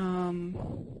now.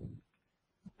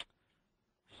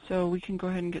 So we can go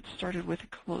ahead and get started with a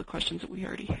couple of the questions that we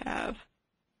already have.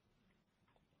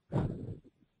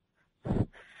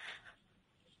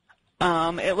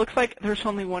 It looks like there's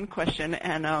only one question,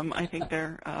 and I think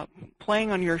they're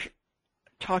playing on your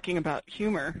talking about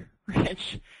humor,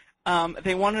 Rich.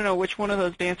 They want to know which one of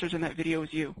those dancers in that video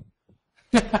was you.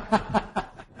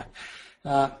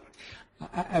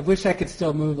 I wish I could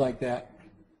still move like that.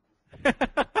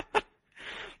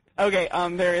 Okay,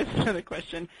 there is another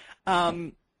question.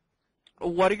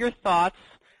 What are your thoughts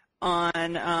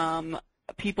on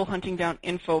people hunting down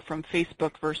info from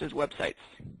Facebook versus websites?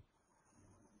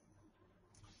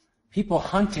 People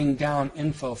hunting down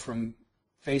info from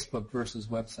Facebook versus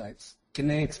websites. Can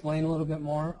they explain a little bit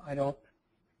more? I don't.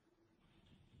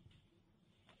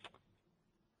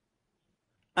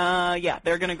 Yeah,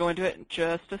 they're going to go into it in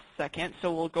just a second,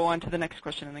 so we'll go on to the next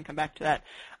question and then come back to that.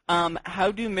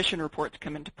 How do mission reports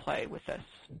come into play with this?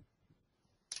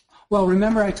 Well,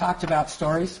 remember I talked about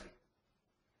stories?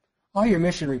 All your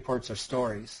mission reports are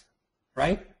stories,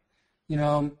 right?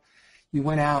 You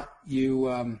went out,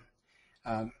 the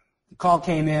call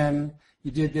came in,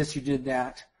 you did this, you did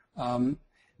that.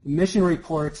 Mission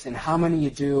reports and how many you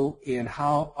do and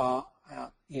how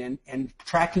and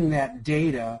tracking that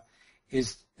data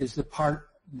is the part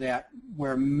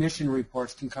where mission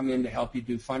reports can come in to help you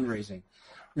do fundraising.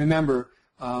 Remember,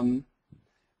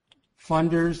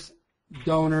 funders,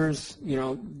 donors,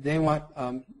 they want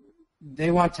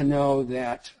to know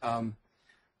that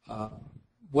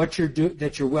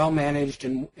that you're well managed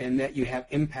and that you have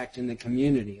impact in the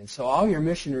community. And so all your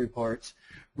mission reports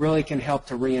really can help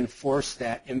to reinforce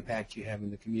that impact you have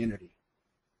in the community.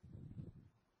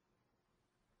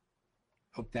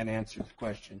 Hope that answers the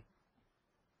question.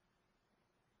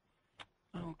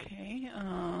 Okay,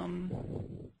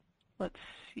 let's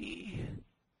see.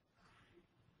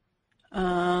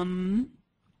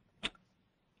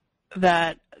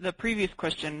 That the previous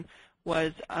question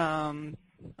was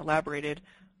elaborated.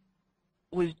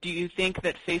 Do you think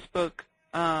that Facebook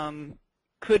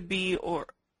could be or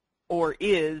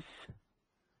is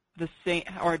the same,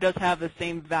 or does have the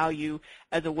same value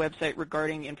as a website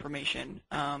regarding information?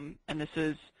 And this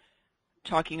is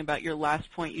talking about your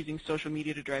last point, using social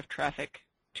media to drive traffic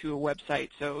to a website.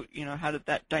 So, how did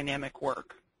that dynamic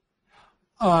work?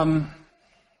 Well,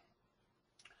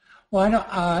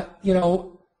 I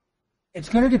don't, it's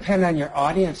going to depend on your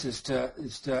audience as to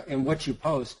and what you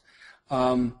post.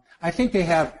 I think they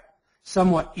have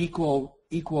somewhat equal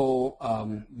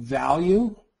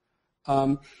value.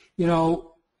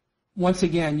 Once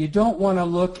again, you don't want to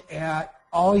look at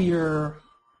all your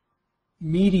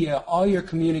media, all your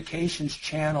communications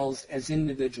channels as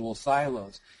individual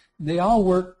silos. They all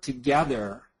work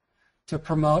together to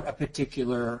promote a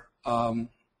particular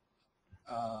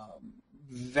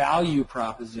value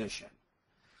proposition.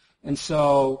 And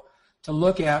so to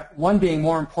look at one being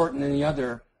more important than the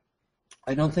other,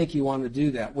 I don't think you want to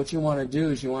do that. What you want to do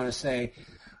is you want to say,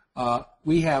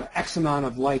 we have X amount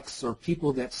of likes or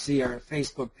people that see our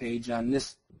Facebook page on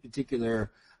this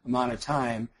particular amount of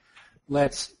time.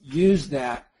 Let's use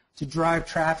that to drive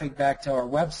traffic back to our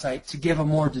website to give a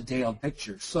more detailed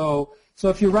picture. So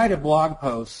if you write a blog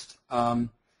post about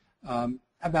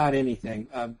anything,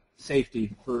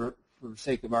 safety for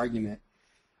sake of argument,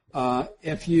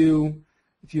 if you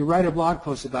write a blog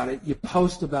post about it, you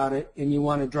post about it, and you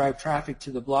want to drive traffic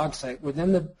to the blog site, well,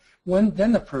 then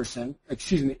the person,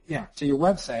 to your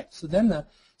website. So then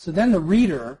the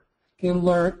reader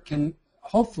can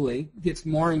hopefully gets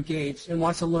more engaged and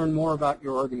wants to learn more about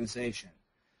your organization.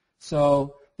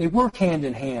 So they work hand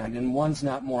in hand, and one's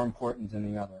not more important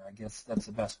than the other. I guess that's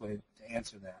the best way to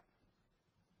answer that.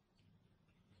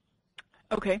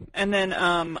 Okay, and then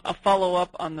a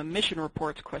follow-up on the mission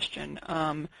reports question.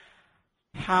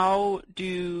 How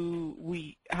do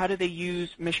they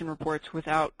use mission reports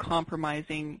without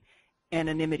compromising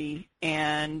anonymity?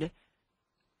 And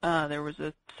there was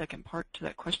a second part to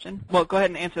that question. Well, go ahead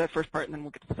and answer that first part, and then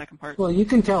we'll get to the second part. Well, you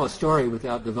can tell a story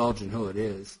without divulging who it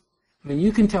is. I mean,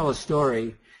 you can tell a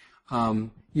story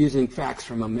using facts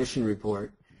from a mission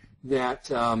report that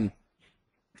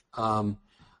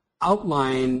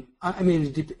outline. I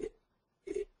mean, it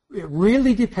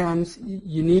really depends.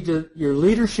 Your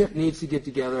leadership needs to get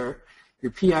together.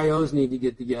 Your PIOs need to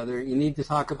get together. You need to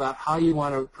talk about how you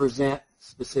want to present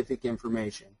specific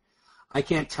information. I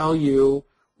can't tell you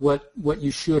what you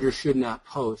should or should not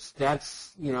post.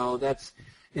 That's an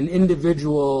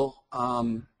individual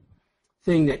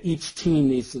thing that each team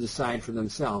needs to decide for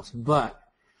themselves. But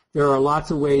there are lots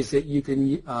of ways that you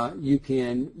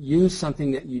can use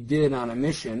something that you did on a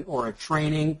mission or a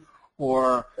training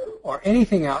or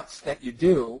anything else that you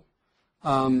do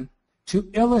to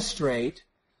illustrate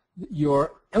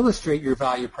your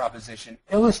value proposition,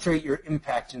 illustrate your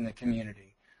impact in the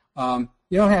community. You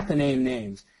don't have to name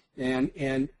names, and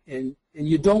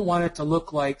you don't want it to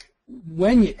look like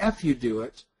if you do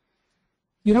it,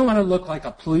 you don't want to look like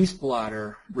a police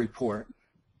blotter report.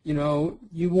 You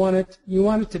want it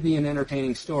to be an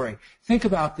entertaining story. Think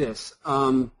about this.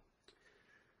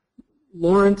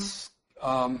 Lawrence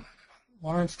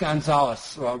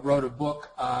Gonzalez wrote a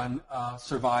book on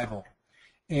survival,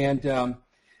 and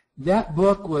that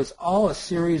book was all a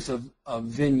series of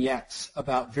vignettes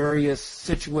about various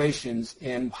situations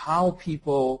and how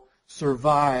people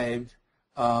survived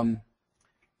through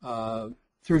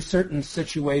certain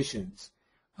situations.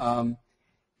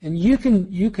 And you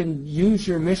can use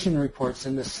your mission reports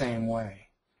in the same way,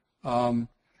 and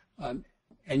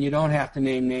you don't have to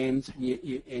name names.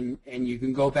 And you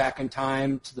can go back in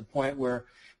time to the point where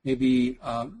maybe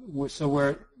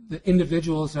where the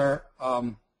individuals are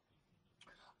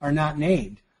not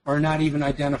named or not even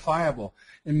identifiable.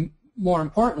 And more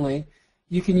importantly,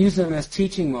 you can use them as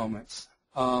teaching moments.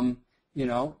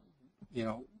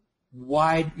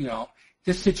 Why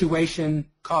this situation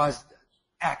caused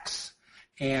X.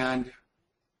 And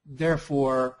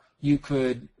therefore, you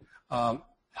can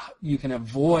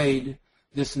avoid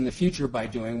this in the future by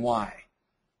doing Y.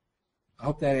 I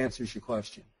hope that answers your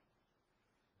question.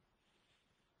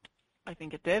 I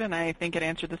think it did, and I think it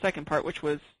answered the second part, which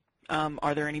was,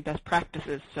 are there any best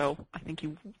practices? So I think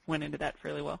you went into that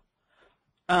fairly well.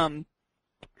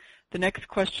 The next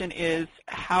question is,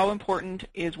 how important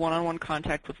is one-on-one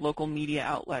contact with local media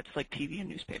outlets like TV and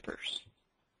newspapers?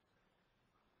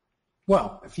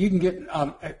 Well, if you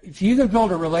can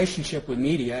build a relationship with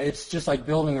media, it's just like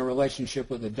building a relationship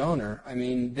with a donor. I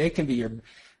mean, they can be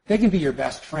your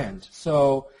best friend.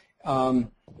 So,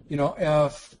 and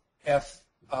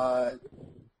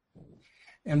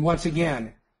once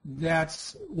again,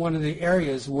 that's one of the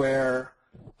areas where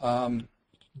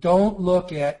don't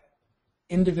look at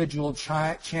individual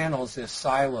channels as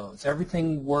silos.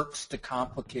 Everything works to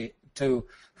complement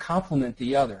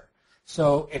the other.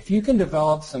 So if you can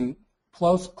develop some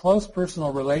close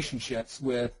personal relationships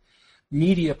with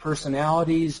media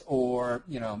personalities or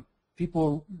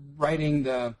people writing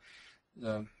the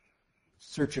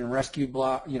search and rescue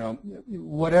blog,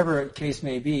 whatever the case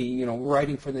may be,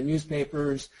 writing for the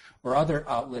newspapers or other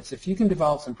outlets, if you can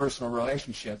develop some personal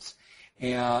relationships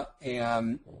and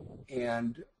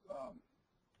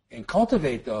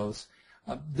cultivate those,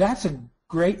 that's a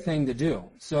great thing to do.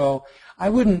 So I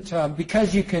wouldn't,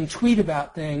 because you can tweet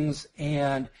about things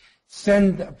and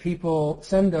send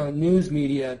the news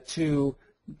media to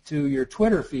your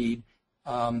Twitter feed,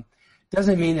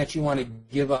 doesn't mean that you want to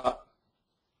give up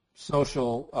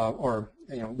social or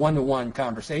one-to-one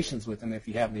conversations with them if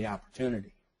you have the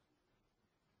opportunity.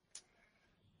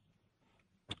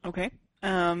 Okay.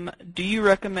 Do you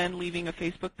recommend leaving a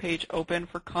Facebook page open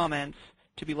for comments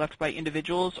to be left by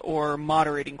individuals or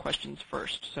moderating questions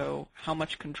first? So how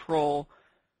much control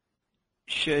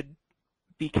should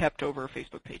be kept over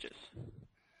Facebook pages?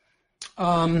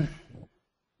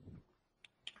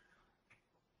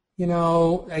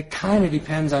 It kind of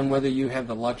depends on whether you have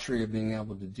the luxury of being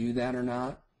able to do that or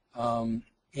not.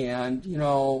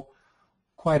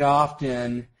 Quite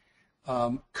often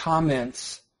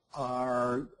comments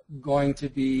are going to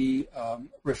be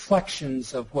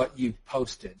reflections of what you've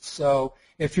posted. So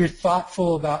if you're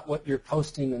thoughtful about what you're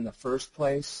posting in the first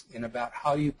place and about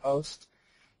how you post,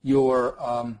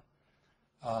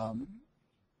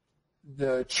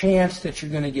 the chance that you're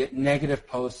going to get negative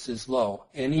posts is low.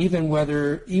 And even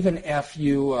if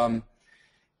you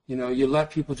you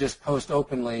let people just post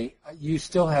openly, you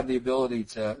still have the ability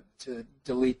to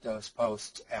delete those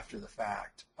posts after the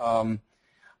fact.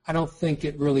 I don't think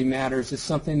it really matters. It's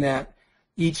something that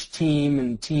each team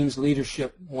and team's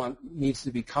leadership needs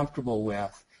to be comfortable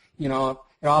with. It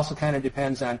also kind of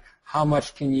depends on how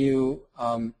much can your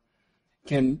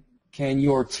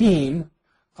team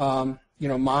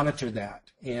monitor that,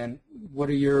 and what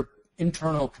are your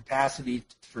internal capacity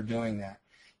for doing that.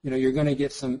 You're going to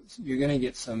get some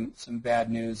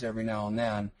bad news every now and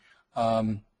then,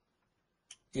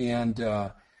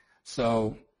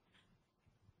 so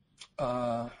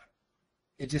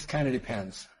it just kind of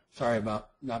depends. Sorry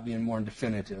about not being more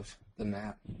definitive than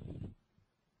that.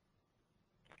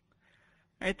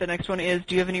 All right, the next one is,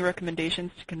 do you have any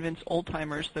recommendations to convince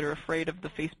old-timers that are afraid of the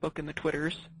Facebook and the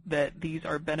Twitters that these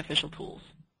are beneficial tools?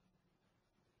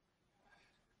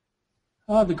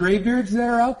 The graybeards that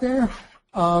are out there?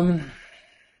 Well,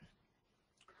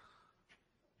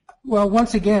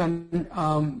 once again,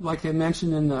 like I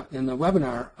mentioned in the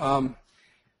webinar,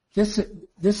 this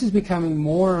is becoming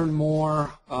more and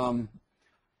more,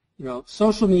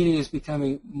 social media is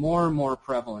becoming more and more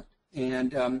prevalent.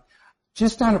 And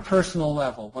just on a personal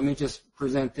level, let me just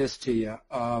present this to you.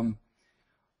 I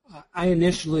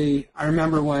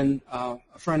remember when a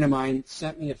friend of mine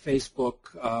sent me a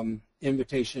Facebook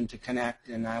invitation to connect,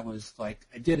 and I was like,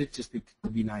 I did it just to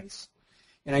be nice.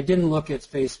 And I didn't look at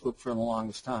Facebook for the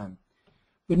longest time.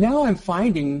 But now I'm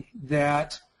finding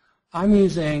that I'm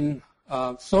using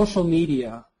social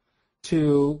media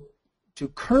to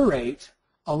curate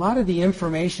a lot of the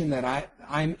information that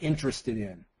I'm interested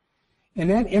in. And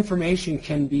that information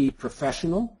can be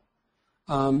professional.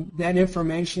 That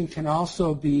information can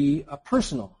also be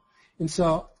personal. And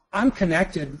so I'm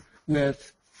connected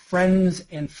with friends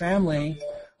and family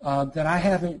that I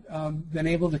haven't been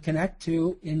able to connect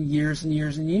to in years and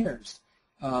years and years.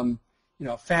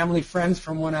 Family friends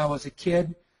from when I was a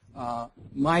kid.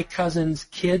 My cousin's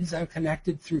kids I'm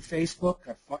connected through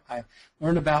Facebook. I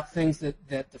learned about things that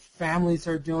the families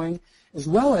are doing, as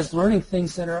well as learning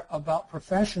things that are about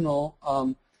professional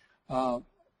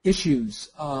issues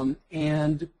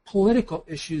and political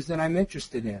issues that I'm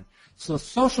interested in. So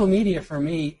social media for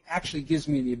me actually gives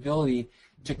me the ability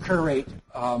to curate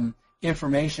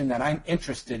information that I'm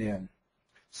interested in.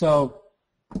 So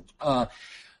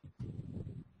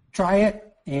try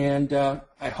it, and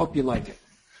I hope you like it.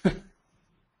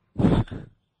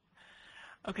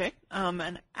 Okay,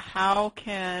 and how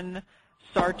can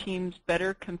SAR teams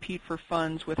better compete for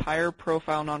funds with higher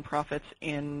profile nonprofits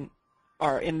in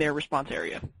their response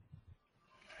area?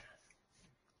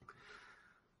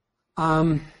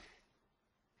 Well,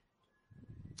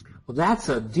 that's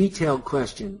a detailed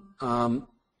question,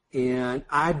 and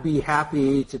I'd be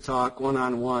happy to talk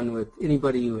one-on-one with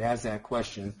anybody who has that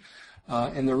question.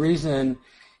 And the reason,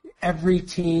 every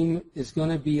team is going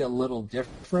to be a little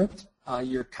different.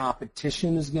 Your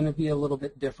competition is going to be a little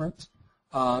bit different.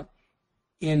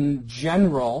 In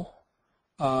general,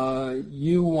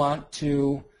 you want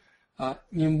to,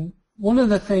 one of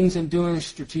the things in doing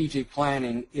strategic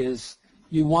planning is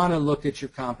you want to look at your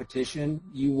competition.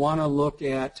 You want to look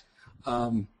at,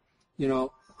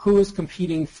 who is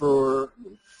competing for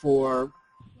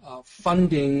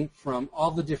funding from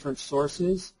all the different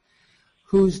sources,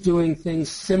 who's doing things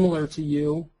similar to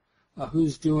you,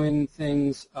 who's doing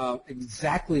things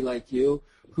exactly like you,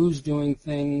 who's doing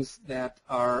things that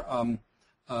are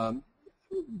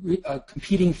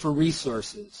competing for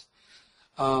resources.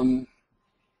 And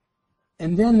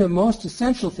then the most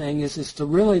essential thing is to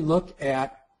really look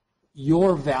at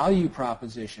your value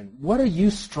proposition. What are you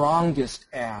strongest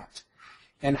at,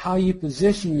 and how you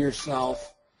position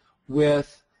yourself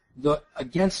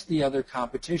against the other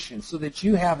competition, so that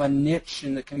you have a niche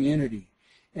in the community.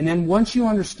 And then once you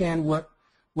understand what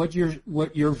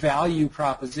your value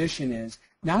proposition is,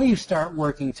 now you start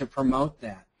working to promote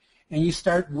that, and you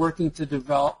start working to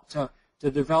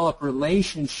develop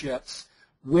relationships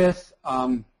with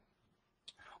the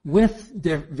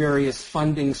various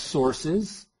funding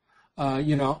sources.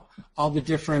 All the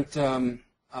different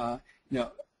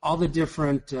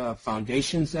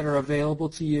foundations that are available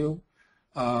to you,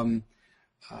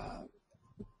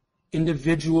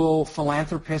 individual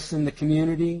philanthropists in the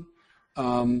community,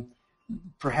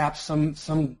 perhaps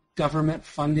some government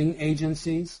funding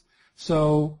agencies.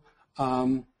 So,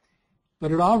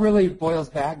 but it all really boils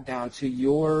back down to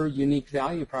your unique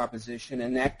value proposition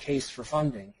and that case for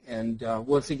funding. And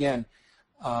once again,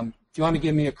 if you want to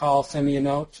give me a call, send me a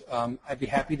note. I'd be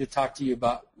happy to talk to you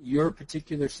about your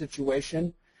particular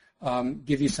situation,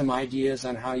 give you some ideas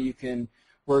on how you can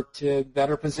work to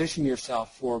better position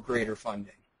yourself for greater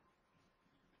funding.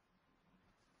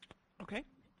 Okay.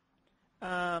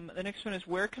 The next one is,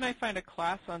 where can I find a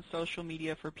class on social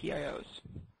media for PIOs?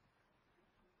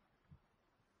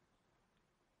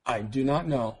 I do not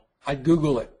know. I'd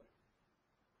Google it.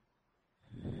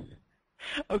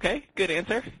 Okay, good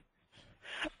answer.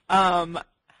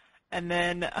 And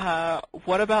then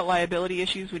what about liability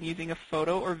issues when using a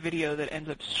photo or video that ends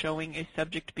up showing a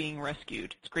subject being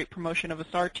rescued? It's great promotion of a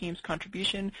SAR team's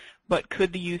contribution, but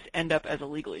could the use end up as a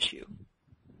legal issue?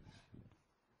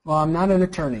 Well, I'm not an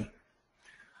attorney.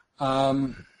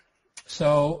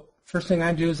 So first thing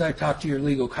I do is I talk to your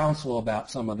legal counsel about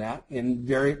some of that, and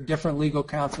very different legal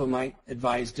counsel might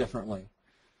advise differently.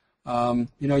 You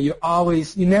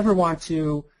never want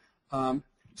to,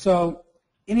 so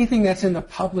anything that's in the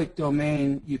public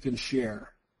domain you can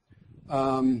share.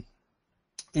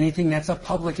 Anything that's a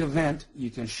public event you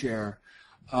can share.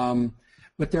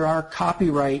 But there are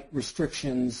copyright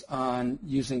restrictions on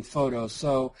using photos.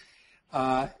 So,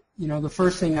 the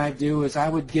first thing I do is I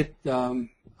would get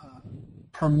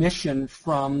permission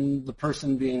from the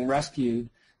person being rescued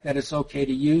that it's okay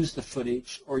to use the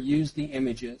footage or use the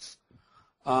images,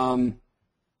 and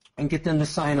get them to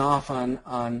sign off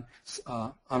on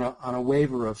a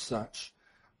waiver of such.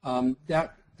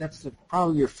 That's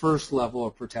probably your first level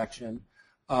of protection,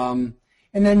 and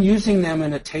then using them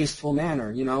in a tasteful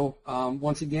manner.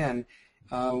 Once again,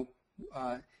 I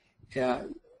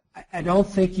don't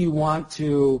think you want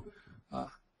to.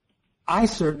 I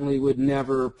certainly would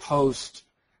never post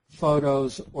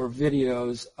photos or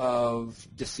videos of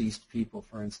deceased people,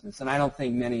 for instance, and I don't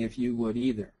think many of you would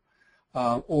either,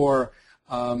 or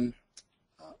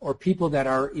people that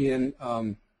are in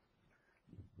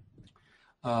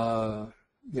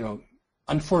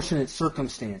unfortunate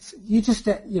circumstance. You just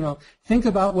think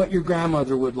about what your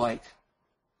grandmother would like,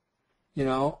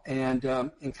 and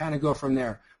kind of go from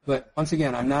there. But once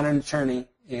again, I'm not an attorney,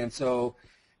 and so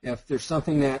if there's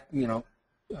something that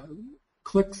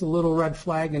clicks a little red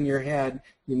flag in your head,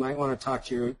 you might want to talk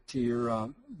to your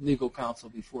legal counsel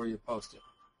before you post it.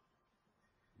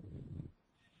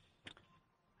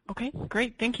 Okay,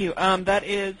 great, thank you. That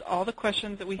is all the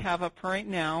questions that we have up right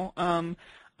now. I'm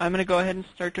going to go ahead and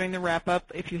start doing the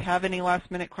wrap-up. If you have any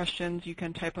last-minute questions, you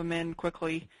can type them in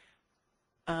quickly.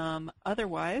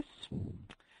 Otherwise,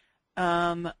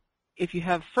 if you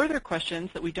have further questions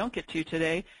that we don't get to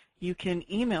today, you can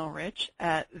email Rich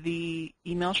at the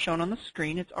email shown on the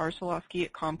screen. It's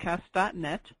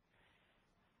rsolosky@comcast.net.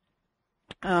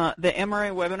 The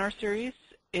MRA webinar series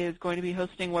is going to be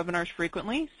hosting webinars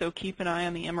frequently, so keep an eye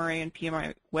on the MRA and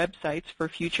PMI websites for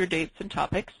future dates and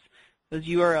topics. Those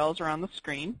URLs are on the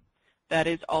screen. That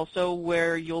is also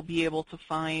where you'll be able to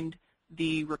find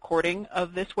the recording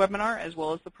of this webinar as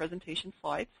well as the presentation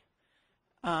slides.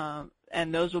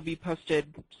 And those will be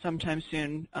posted sometime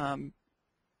soon on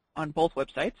both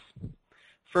websites.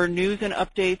 For news and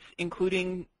updates,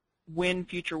 including when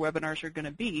future webinars are going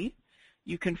to be,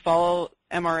 you can follow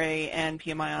MRA and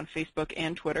PMI on Facebook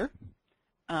and Twitter,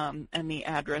 and the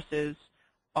addresses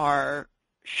are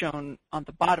shown on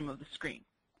the bottom of the screen.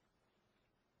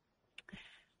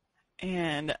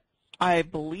 And I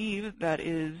believe that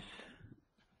is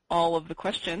all of the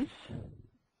questions.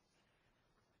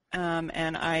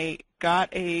 And I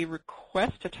got a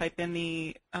request to type in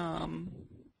the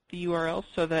URLs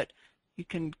so that you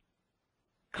can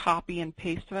copy and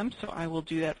paste them, so I will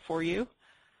do that for you.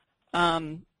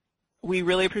 We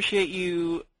really appreciate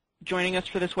you joining us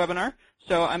for this webinar.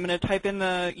 So I'm going to type in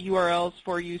the URLs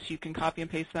for you so you can copy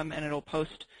and paste them, and it'll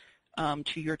post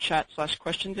to your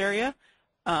chat/questions area.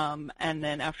 And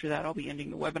then after that, I'll be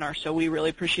ending the webinar. So we really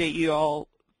appreciate you all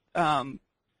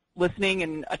listening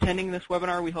and attending this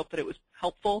webinar. We hope that it was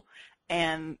helpful.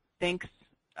 And thanks,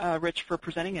 Rich, for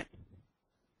presenting it.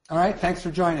 All right. Thanks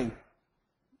for joining.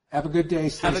 Have a good day.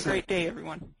 Stay Have a safe. great day,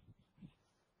 everyone.